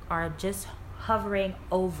are just hovering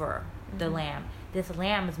over the lamb. This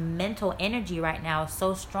lamb's mental energy right now is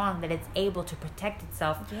so strong that it's able to protect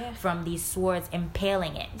itself from these swords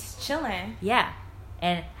impaling it. It's chilling. Yeah.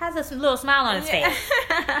 And has a little smile on its face.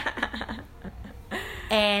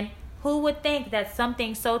 And who would think that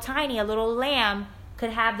something so tiny, a little lamb, could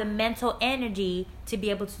have the mental energy to be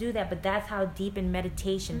able to do that? But that's how deep in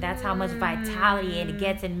meditation, that's how much vitality it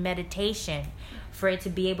gets in meditation for it to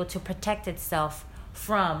be able to protect itself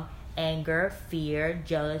from anger, fear,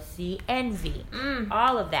 jealousy, envy,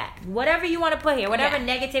 all of that. Whatever you want to put here, whatever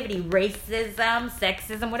negativity, racism,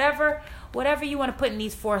 sexism, whatever you want to put in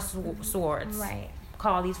these four swords. Right.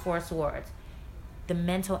 Call these four swords. The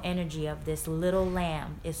mental energy of this little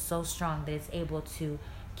lamb is so strong that it's able to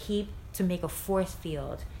make a force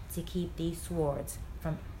field to keep these swords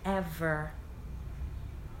from ever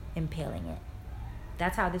impaling it.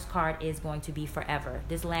 That's how this card is going to be forever.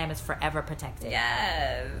 This lamb is forever protected.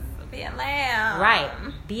 Yes. Be a lamb. Right.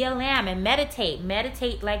 Be a lamb and meditate.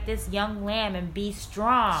 Meditate like this young lamb and be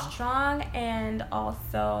strong. Strong and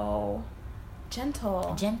also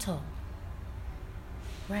gentle. Gentle.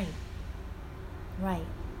 Right. Right.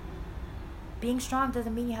 Being strong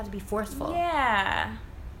doesn't mean you have to be forceful. Yeah.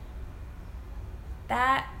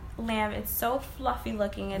 That lamb, it's so fluffy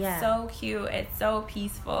looking. It's so cute. It's so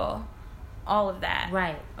peaceful. All of that.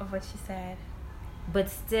 Right. Of what she said. But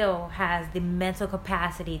still has the mental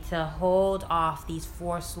capacity to hold off these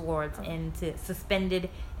four swords suspended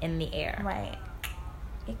in the air. Right.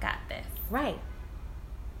 It got this. Right.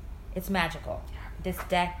 It's magical. This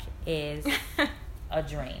deck is a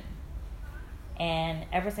dream. And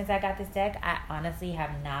ever since I got this deck, I honestly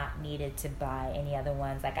have not needed to buy any other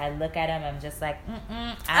ones. Like, I look at them, I'm just like,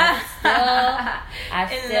 I'm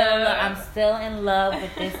still in love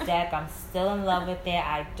with this deck. I'm still in love with it.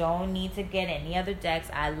 I don't need to get any other decks.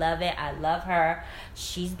 I love it. I love her.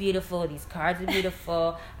 She's beautiful. These cards are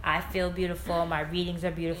beautiful. I feel beautiful. My readings are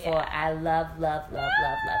beautiful. Yeah. I love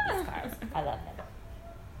these cards. I love them.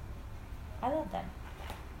 I love them.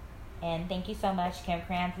 And thank you so much, Kim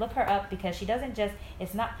Krans. Look her up, because she doesn't just,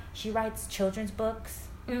 she writes children's books.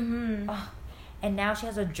 Mm-hmm. Oh, and now she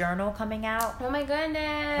has a journal coming out. Oh my goodness.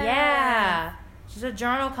 Yeah. She's a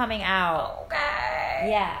journal coming out. Okay.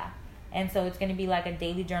 Yeah. And so it's going to be like a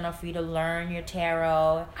daily journal for you to learn your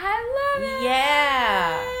tarot. I love it.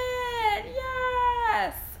 Yeah.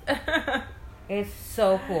 Yes. It's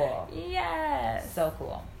so cool. Yes. So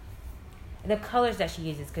cool. The colors that she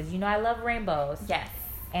uses, because I love rainbows. Yes.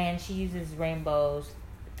 And she uses rainbows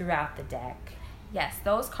throughout the deck. Yes,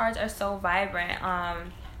 those cards are so vibrant.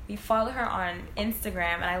 We follow her on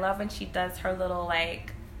Instagram, and I love when she does her little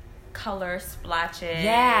like color splotches.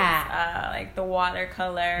 Yeah. Like the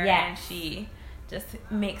watercolor. Yeah. And she just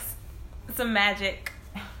makes some magic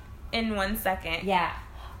in 1 second. Yeah.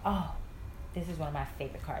 Oh, this is one of my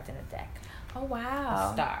favorite cards in the deck. Oh, wow.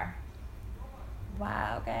 The Star.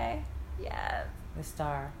 Wow, okay. Yes. The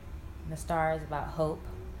Star. The Star is about hope.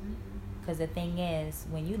 Because the thing is,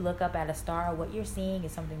 when you look up at a star, what you're seeing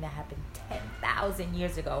is something that happened 10,000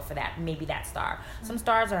 years ago for maybe that star. Some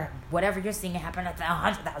stars are, whatever you're seeing, it happened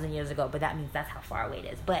 100,000 years ago, but that means that's how far away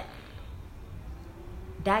it is. But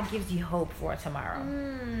that gives you hope for tomorrow.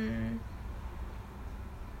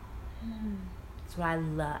 That's what I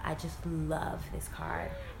love. I just love this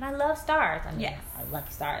card. And I love stars. I mean, yes. I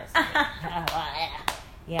lucky stars.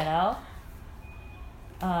 You know?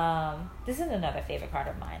 This is another favorite card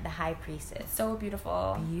of mine, the High Priestess. So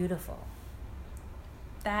beautiful. Beautiful.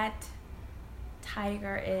 That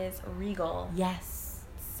tiger is regal. Yes.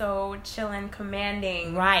 So chillin',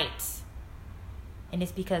 commanding. Right. And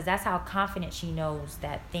it's because that's how confident she knows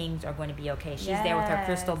that things are going to be okay. She's there with her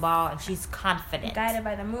crystal ball, and she's confident. Guided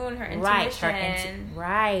by the moon, her intuition.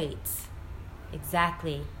 Right.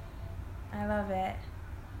 Exactly. I love it.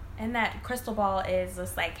 And that crystal ball is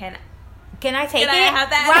just like, can I take it? I have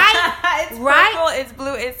that? Right? It's right? purple, it's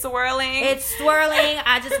blue, it's swirling. It's swirling.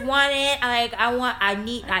 I just want it.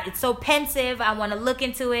 It's so pensive. I want to look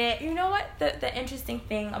into it. You know what? The interesting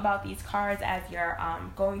thing about these cards as you're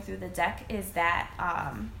going through the deck is that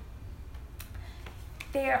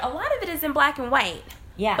a lot of it is in black and white.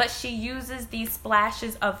 Yeah. But she uses these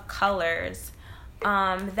splashes of colors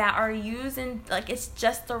that are used in, like, it's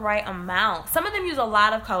just the right amount. Some of them use a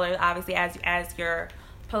lot of colors, obviously, as you're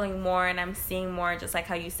pulling more, and I'm seeing more, just like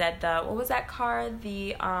how you said what was that card?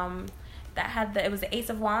 It was the Ace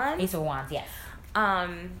of Wands. Ace of Wands, yes.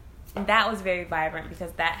 That was very vibrant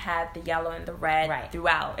because that had the yellow and the red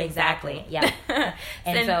throughout. Exactly. Yeah.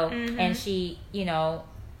 And she,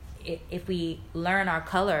 if we learn our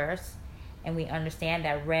colors and we understand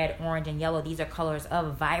that red, orange, and yellow, these are colors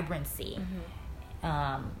of vibrancy.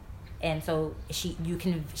 And so she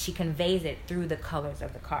conveys it through the colors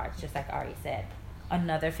of the cards, just like Ari said.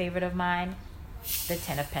 Another favorite of mine, the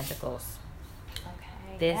Ten of Pentacles.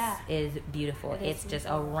 Okay. This is beautiful. It's just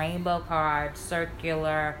a rainbow card,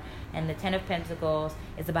 circular, and the Ten of Pentacles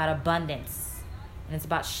is about abundance, and it's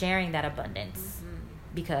about sharing that abundance.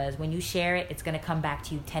 Because when you share it, it's going to come back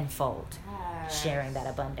to you tenfold. Sharing that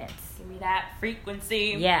abundance. Give me that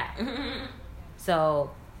frequency. Yeah.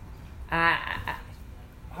 So, the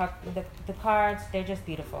cards, they're just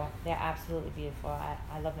beautiful. They're absolutely beautiful. I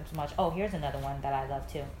love them so much. Oh, here's another one that I love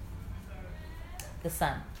too. The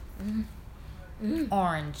Sun.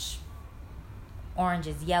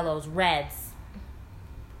 Oranges, yellows, reds.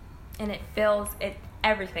 And it fills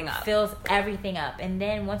everything up. Fills everything up. And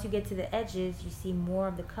then once you get to the edges, you see more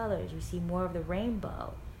of the colors. You see more of the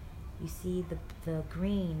rainbow. You see the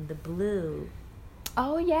green, the blue.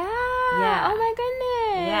 Oh, yeah. Oh, my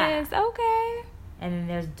goodness. Yeah. Okay. And then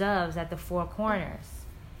there's doves at the four corners.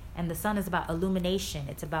 And the sun is about illumination.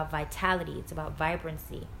 It's about vitality. It's about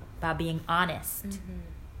vibrancy. About being honest.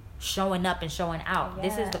 Showing up and showing out. Yeah.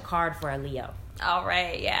 This is the card for a Leo. All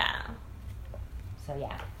right, yeah. So,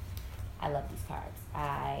 yeah. I love these cards.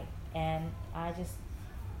 I just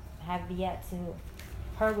have yet to...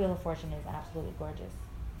 Her Wheel of Fortune is absolutely gorgeous.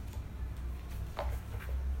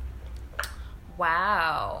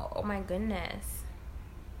 Wow. Oh, my goodness.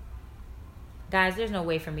 Guys, there's no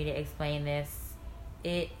way for me to explain this.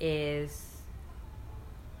 It is...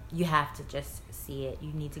 You have to just see it.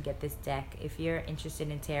 You need to get this deck. If you're interested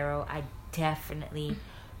in tarot, I definitely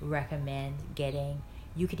recommend getting...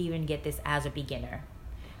 You could even get this as a beginner.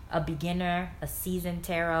 A beginner, a seasoned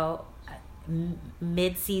tarot,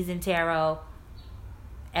 mid-season tarot.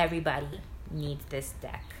 Everybody needs this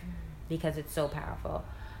deck because it's so powerful.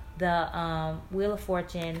 The Wheel of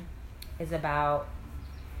Fortune is about...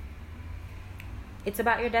 It's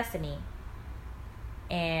about your destiny.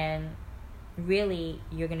 And really,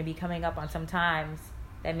 you're going to be coming up on some times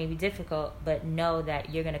that may be difficult, but know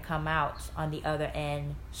that you're going to come out on the other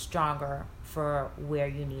end stronger for where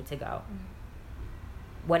you need to go.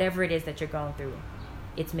 Whatever it is that you're going through,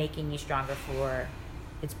 it's making you stronger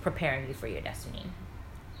it's preparing you for your destiny.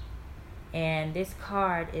 And this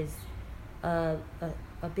card is a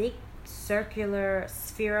big circular,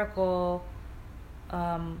 spherical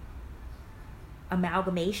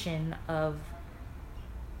amalgamation of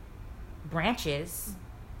branches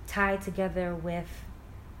tied together with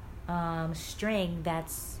string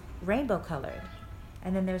that's rainbow colored.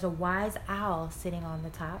 And then there's a wise owl sitting on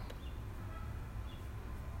the top.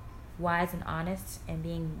 wise and honest and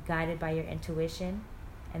being guided by your intuition,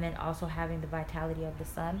 and then also having the vitality of the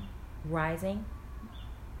sun rising.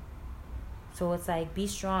 So it's like, be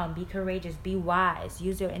strong, be courageous, be wise,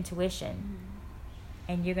 use your intuition,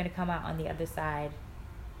 and you're going to come out on the other side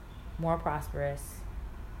more prosperous,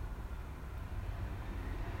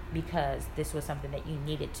 because this was something that you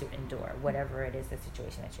needed to endure, whatever it is, the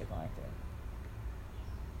situation that you're going through.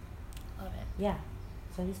 Love it. Yeah.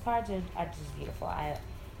 So these cards are just beautiful. Oh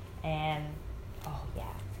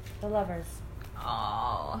yeah, the Lovers.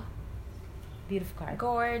 Oh, Beautiful card.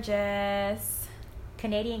 gorgeous.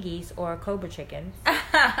 Canadian geese or cobra chickens.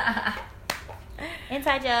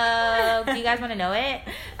 Inside joke. Do you guys want to know it?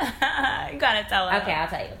 You gotta tell us. Okay, I'll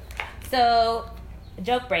tell you. So,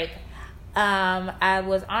 joke break. I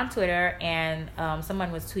was on Twitter and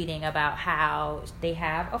someone was tweeting about how they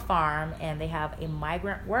have a farm and they have a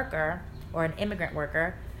migrant worker or an immigrant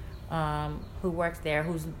worker who works there,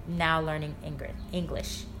 who's now learning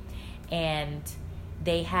English. And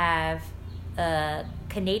they have a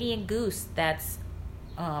Canadian goose that's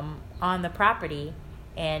on the property.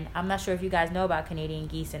 And I'm not sure if you guys know about Canadian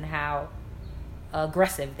geese and how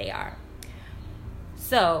aggressive they are.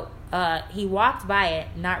 So he walked by it,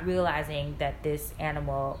 not realizing that this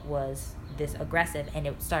animal was this aggressive, and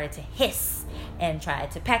it started to hiss and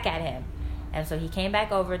tried to peck at him. And so he came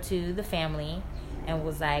back over to the family and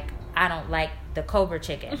was like, I don't like the cobra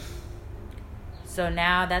chicken. So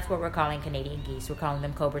now that's what we're calling Canadian geese. We're calling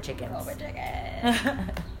them cobra chickens. Cobra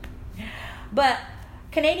chicken. But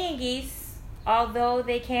Canadian geese, although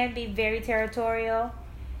they can be very territorial,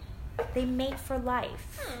 they mate for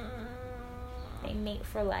life. They mate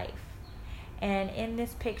for life. And in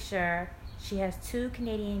this picture, she has two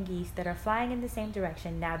Canadian geese that are flying in the same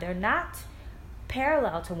direction. Now, they're not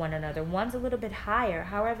parallel to one another. One's a little bit higher.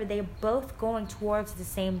 However, they're both going towards the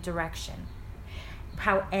same direction.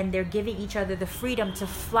 And they're giving each other the freedom to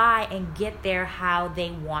fly and get there how they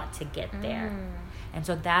want to get there. And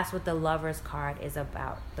so that's what the Lovers card is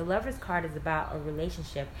about. The Lovers card is about a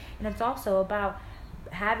relationship. And it's also about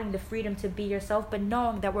having the freedom to be yourself, but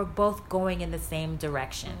knowing that we're both going in the same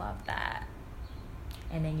direction. Love that.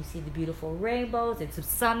 And then you see the beautiful rainbows. It's the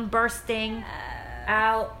sun bursting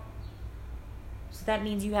out. So that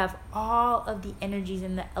means you have all of the energies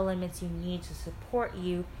and the elements you need to support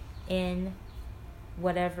you in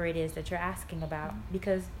whatever it is that you're asking about.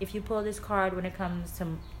 Because if you pull this card when it comes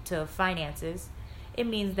to finances, it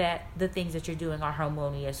means that the things that you're doing are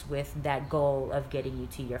harmonious with that goal of getting you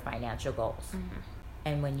to your financial goals.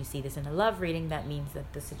 And when you see this in a love reading, that means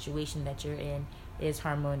that the situation that you're in is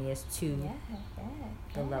harmonious to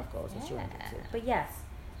the love goals that you want to do. But yes,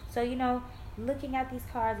 so looking at these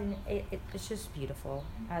cards, and it's just beautiful.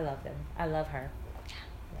 I love them. I love her.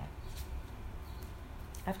 Yeah.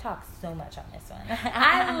 I've talked so much on this one.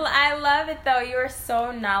 I love it though. You're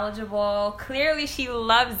so knowledgeable. Clearly she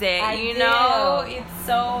loves it. I you do. know, it's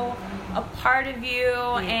so a part of you.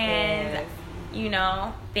 It is.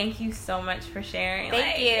 Thank you so much for sharing.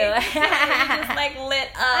 Thank you. It's just lit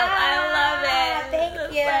up. I love it. Thank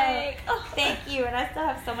It's you. Thank you. And I still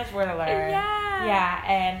have so much more to learn. Yeah. Yeah.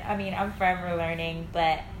 And I mean, I'm forever learning,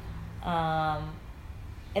 but, and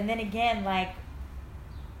then again,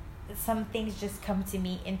 some things just come to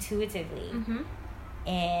me intuitively.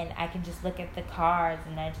 And I can just look at the cards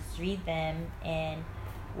and I just read them, and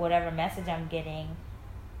whatever message I'm getting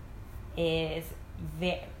is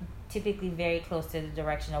typically very close to the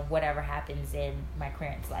direction of whatever happens in my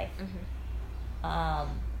parents' life. But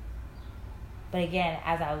again,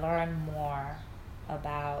 as I learn more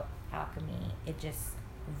about alchemy, it just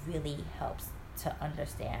really helps to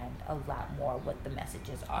understand a lot more what the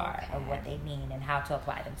messages are and what they mean and how to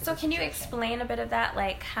apply them to So the can you situation. explain a bit of that?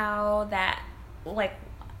 How that,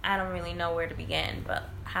 I don't really know where to begin, but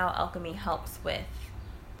how alchemy helps with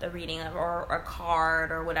the reading of or a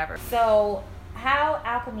card or whatever. So how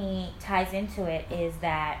alchemy ties into it is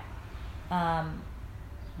that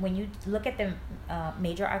when you look at the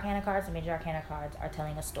major arcana cards, the major arcana cards are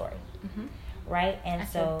telling a story, right? And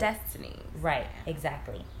so destiny. Right,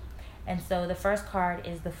 exactly. And so the first card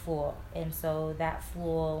is the Fool. And so that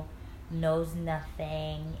Fool knows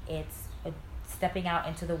nothing. It's stepping out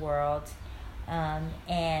into the world.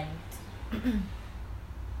 And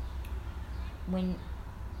when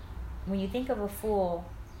you think of a fool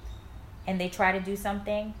and they try to do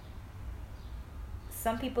something,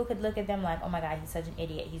 some people could look at them like, oh my God, he's such an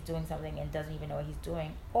idiot. He's doing something and doesn't even know what he's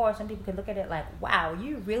doing. Or some people could look at it like, wow,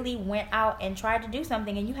 you really went out and tried to do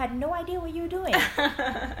something and you had no idea what you were doing.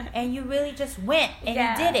 And you really just went and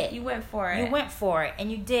you did it. You went for it. You went for it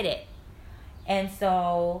and you did it. And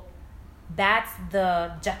so that's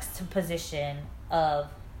the juxtaposition of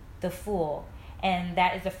the Fool, and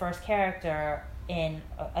that is the first character in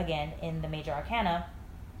the Major Arcana.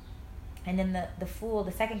 And then the Fool,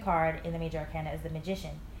 the second card in the Major Arcana, is the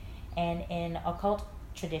Magician. And in occult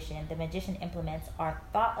tradition, the Magician implements are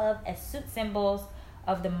thought of as suit symbols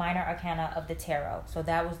of the minor arcana of the tarot. So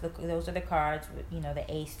those are the cards, the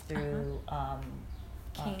ace through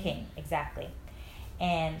king. Exactly.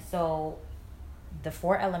 And so the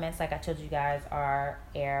 4 elements, like I told you guys, are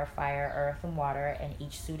air, fire, earth, and water, and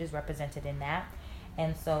each suit is represented in that.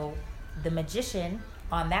 And so the Magician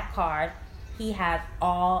on that card, he has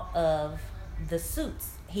all of the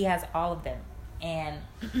suits. He has all of them. And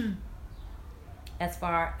as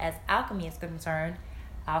far as alchemy is concerned,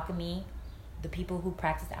 the people who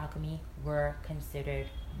practiced alchemy were considered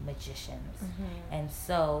magicians. And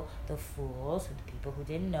so the fools, the people who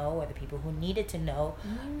didn't know, or the people who needed to know,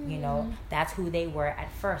 that's who they were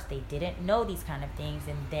at first. They didn't know these kind of things,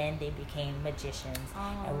 and then they became magicians.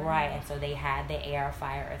 And so they had the air,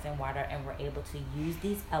 fire, earth, and water, and were able to use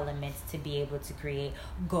these elements to be able to create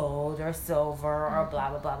gold or silver or blah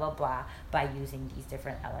blah blah blah blah by using these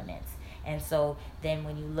different elements. And so then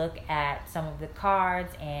when you look at some of the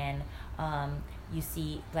cards, and you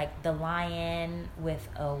see like the lion with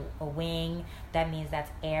a wing, that means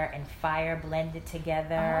that's air and fire blended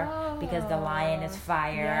together, because the lion is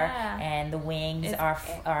fire and the wings are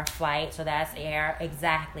flight, so that's air.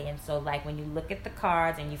 Exactly. And so like when you look at the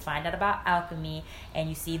cards and you find out about alchemy, and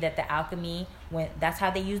you see that the alchemy, when that's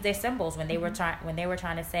how they used their symbols when they were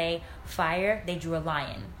trying to say fire, they drew a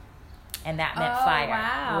lion. And that meant fire.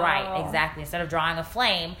 Wow. Right, exactly. Instead of drawing a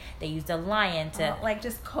flame, they used a lion to... like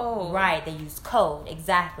just code. Right, they used code,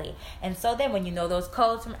 exactly. And so then when you know those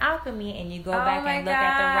codes from alchemy, and you go back and look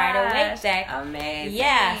at the Rider-Waite deck... Amazing.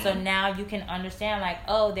 Yeah, so now you can understand, like,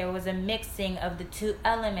 there was a mixing of the 2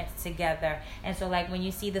 elements together. And so, like, when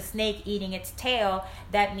you see the snake eating its tail,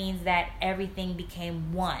 that means that everything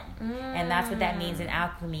became one. And that's what that means in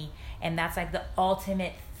alchemy. And that's, like, the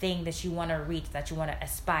ultimate thing that you want to reach, that you want to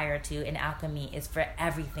aspire to in alchemy, is for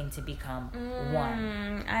everything to become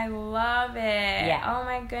one. I love it. Yeah. Oh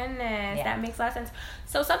my goodness. Yeah. That makes a lot of sense.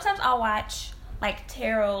 So sometimes I'll watch like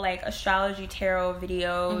tarot, like astrology tarot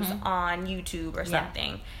videos on YouTube or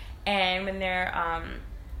something. And when they're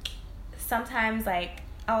sometimes like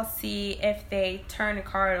I'll see if they turn a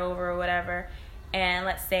card over or whatever, and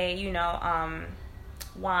let's say,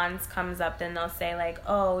 Wands comes up, then they'll say like,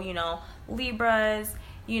 Libras,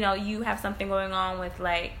 you have something going on with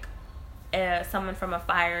like someone from a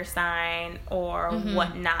fire sign or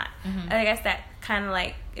whatnot. I guess that kind of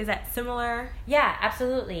like, is that similar? Yeah,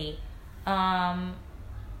 absolutely.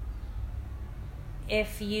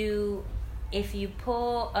 If you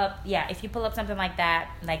pull up something like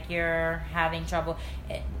that, like you're having trouble,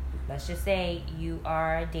 let's just say you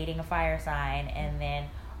are dating a fire sign, and then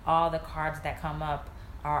all the cards that come up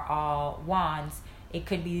are all wands. It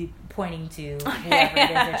could be pointing to whoever it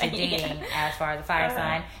is that you're dating as far as a fire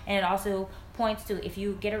sign. And it also points to, if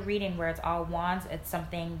you get a reading where it's all wands, it's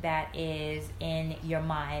something that is in your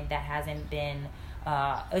mind that hasn't been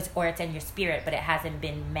it's in your spirit, but it hasn't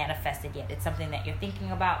been manifested yet. It's something that you're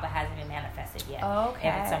thinking about but hasn't been manifested yet. Okay.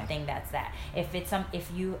 If it's something that's that. If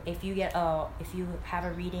you have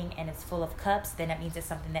a reading and it's full of cups, then that means it's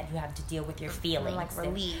something that you have to deal with your feelings. Like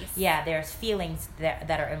release. Yeah, there's feelings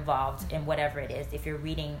that are involved in whatever it is. If your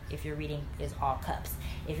reading is all cups,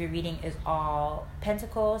 if your reading is all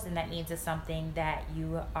pentacles, then that means it's something that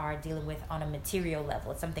you are dealing with on a material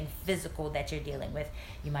level. It's something physical that you're dealing with.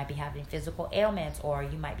 You might be having physical ailments, or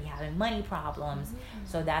you might be having money problems.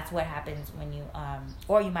 So that's what happens when you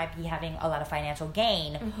or you might be having a lot of financial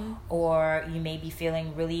gain, or you may be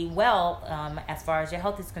feeling really well as far as your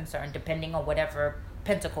health is concerned, depending on whatever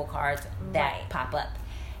pentacle cards that pop up.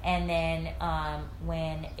 And then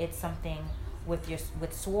when it's something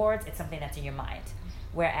with swords, it's something that's in your mind.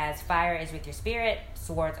 Whereas fire is with your spirit,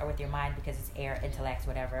 swords are with your mind because it's air, intellect,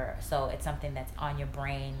 whatever. So it's something that's on your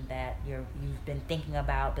brain that you've been thinking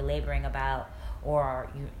about, belaboring about, or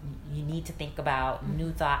you need to think about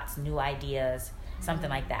new thoughts, new ideas, something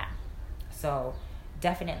like that. So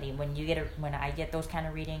definitely when I get those kind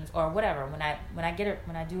of readings, or whatever, when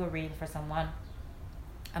I do a reading for someone,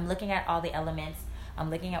 I'm looking at all the elements. I'm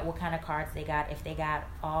looking at what kind of cards they got. If they got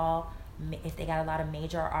a lot of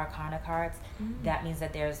major arcana cards, that means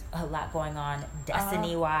that there's a lot going on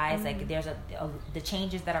destiny-wise. Like there's the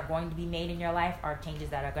changes that are going to be made in your life are changes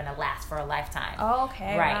that are going to last for a lifetime.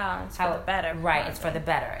 Okay, right. Wow. It's for the better. Right, it's for the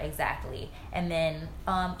better, exactly. And then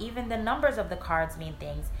even the numbers of the cards mean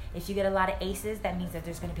things. If you get a lot of aces, that means that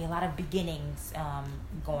there's going to be a lot of beginnings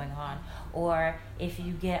going on. Or if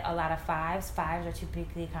you get a lot of fives are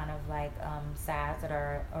typically kind of like sads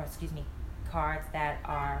cards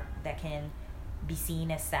that can be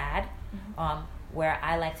seen as sad. Where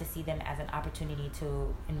I like to see them as an opportunity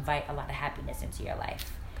to invite a lot of happiness into your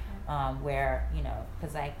life. Where, you know,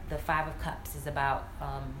 because like the Five of Cups is about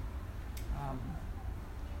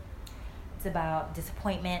it's about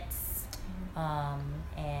disappointments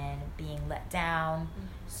and being let down.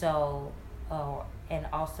 So and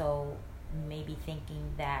also maybe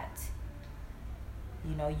thinking that,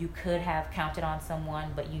 you know, you could have counted on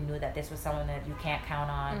someone, but you knew that this was someone that you can't count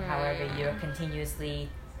on. However, you're continuously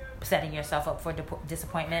setting yourself up for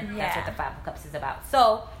disappointment. That's what the Five of Cups is about.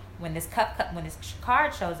 So when this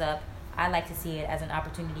card shows up, I like to see it as an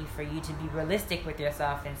opportunity for you to be realistic with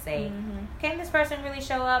yourself and say, can this person really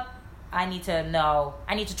show up? I need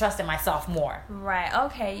to trust in myself more. Right.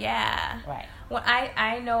 Okay. Yeah. Right. Well,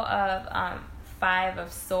 I know of Five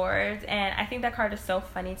of Swords, and I think that card is so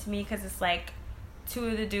funny to me because it's like two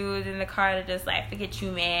of the dudes in the card are just like, forget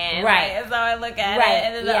you, man. Right. Like, so I look at it,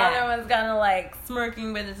 and then the other one's kind of like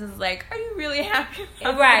smirking, but it's just like, are you really happy?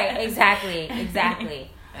 Right. Exactly.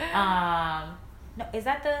 No, is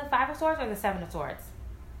that the Five of Swords or the Seven of Swords?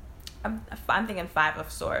 I'm thinking Five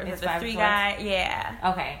of Swords. It's the Five three of guy.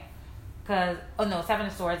 Yeah. Okay. Because Seven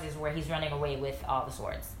of Swords is where he's running away with all the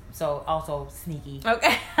swords. So also sneaky.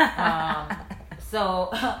 Okay.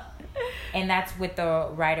 So, and that's with the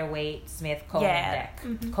Rider-Waite-Smith Coleman deck.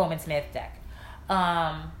 Coleman-Smith deck.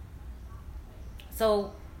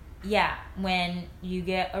 So, yeah, when you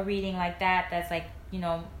get a reading like that, that's like, you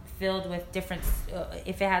know, filled with different,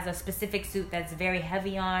 if it has a specific suit that's very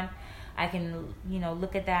heavy on, I can, you know,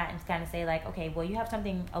 look at that and kind of say like, okay, well, you have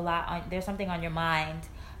there's something on your mind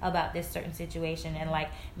about this certain situation, and like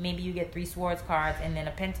maybe you get 3 swords cards and then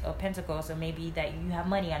a pentacle, so maybe that you have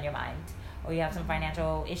money on your mind, or you have some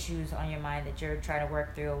financial issues on your mind that you're trying to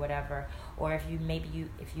work through or whatever. Or if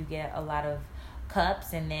you get a lot of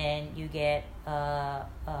cups and then you get a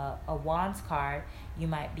wands card, you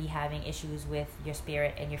might be having issues with your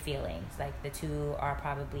spirit and your feelings. Like the two are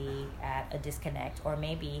probably at a disconnect, or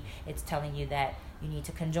maybe it's telling you that you need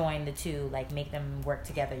to conjoin the two, like make them work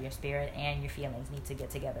together. Your spirit and your feelings need to get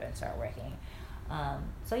together and start working.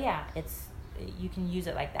 So yeah, you can use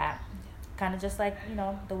it like that, kind of just like, you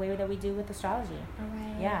know, the way that we do with astrology. All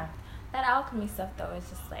right. Yeah. That alchemy stuff though is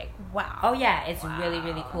just like, wow. Oh yeah, it's really,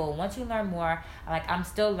 really cool. Once you learn more, like I'm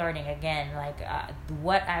still learning again, like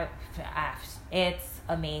it's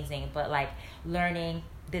amazing. But like learning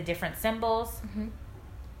the different symbols,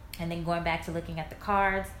 and then going back to looking at the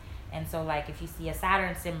cards. And so like if you see a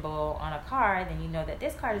Saturn symbol on a card, then you know that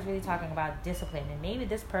this card is really talking about discipline, and maybe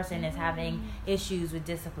this person is having issues with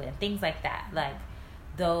discipline, things like that. Like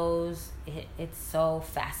it's so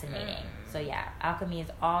fascinating. So yeah, alchemy is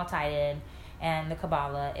all tied in, and the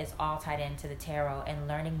Kabbalah is all tied into the tarot, and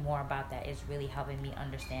learning more about that is really helping me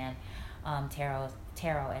understand tarot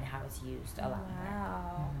and how it's used a lot more.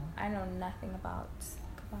 Wow. I know nothing about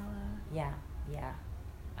Kabbalah. Yeah.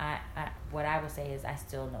 I what I would say is I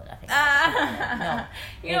still know nothing about Kabbalah.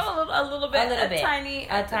 No. You know a little bit. A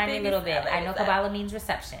tiny little bit. I know Kabbalah means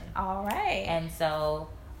reception. All right. And so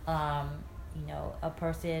you know, a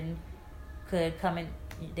person could come in.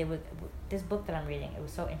 This book that I'm reading, it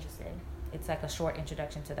was so interesting. It's like a short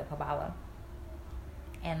introduction to the Kabbalah.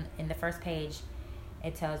 And in the first page,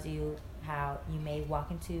 it tells you how you may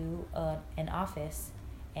walk into an office,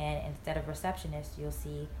 and instead of receptionist, you'll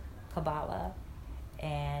see Kabbalah.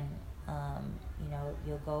 And, you know,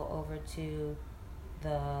 you'll go over to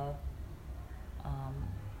the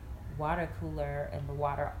water cooler, and the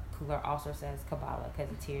water cooler also says Kabbalah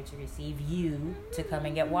because it's here to receive you to come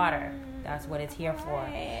and get water. That's what it's here for.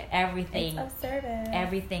 Everything, it's of service.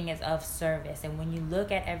 Everything is of service. And when you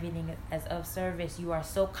look at everything as of service, you are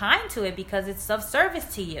so kind to it because it's of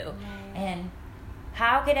service to you. And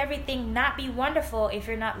how could everything not be wonderful if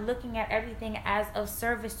you're not looking at everything as of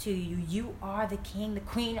service to you? You are the king, the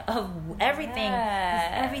queen of everything.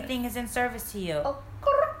 Everything is in service to you.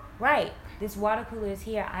 Right. This water cooler is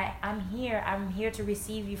here. I'm here to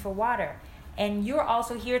receive you for water. And you're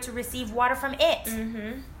also here to receive water from it.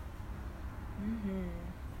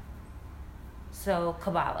 So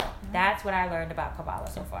Kabbalah. That's what I learned about Kabbalah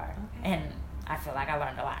so far. Okay. And I feel like I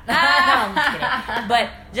learned a lot. No, I'm just kidding. But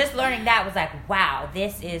just learning that was like, wow,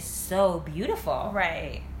 this is so beautiful.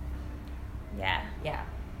 Right. Yeah. Yeah.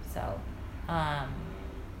 So, I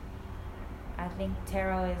think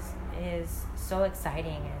tarot is so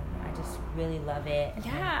exciting, and I just really love it.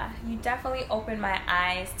 Yeah, you definitely opened my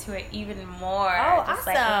eyes to it even more. Oh, just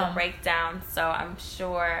awesome. like with the breakdown. So I'm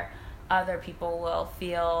sure other people will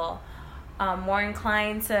feel more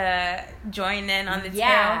inclined to join in on the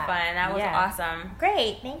tarot fun. That was awesome.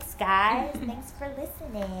 Great. Thanks, guys. Thanks for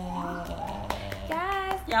listening.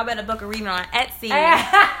 Guys, y'all better book a reading on Etsy.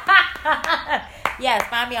 Yes,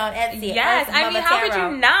 find me on Etsy. Yes, I mean, how could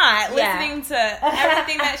you not listening to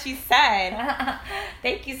everything that she said?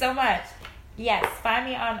 Thank you so much. Yes, find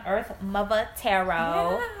me on Earth Mother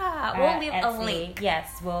Tarot. Yeah, we'll leave Etsy. a link.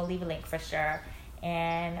 Yes, we'll leave a link for sure.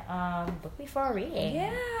 And book me for a reading.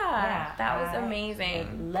 Yeah, that was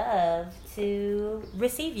amazing. Would love to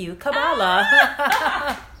receive you, Kabbalah.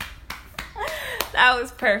 That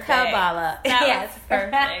was perfect. Kabbalah. That was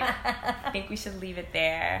perfect. I think we should leave it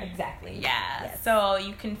there. Exactly. Yeah. Yes. So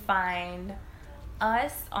you can find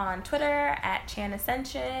us on Twitter at Chan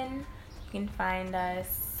Ascension. You can find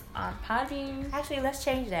us on Podbean. Actually, let's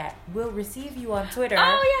change that. We'll receive you on Twitter.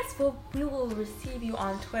 Oh yes, we will receive you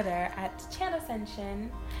on Twitter at Chan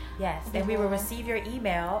Ascension. Yes, and we will receive your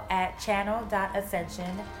email at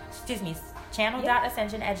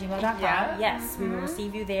channel.ascension@gmail.com. Yeah. Yes, we will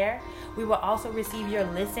receive you there. We will also receive your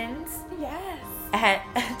listens Yes. at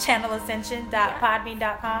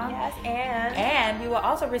channelascension.podbean.com. Yes, And we will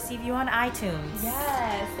also receive you on iTunes.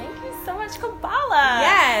 yes. Thank you so much, Kabbalah.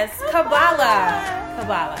 Yes, Kabbalah.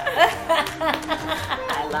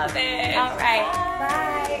 I love it. All right.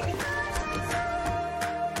 Bye. Bye.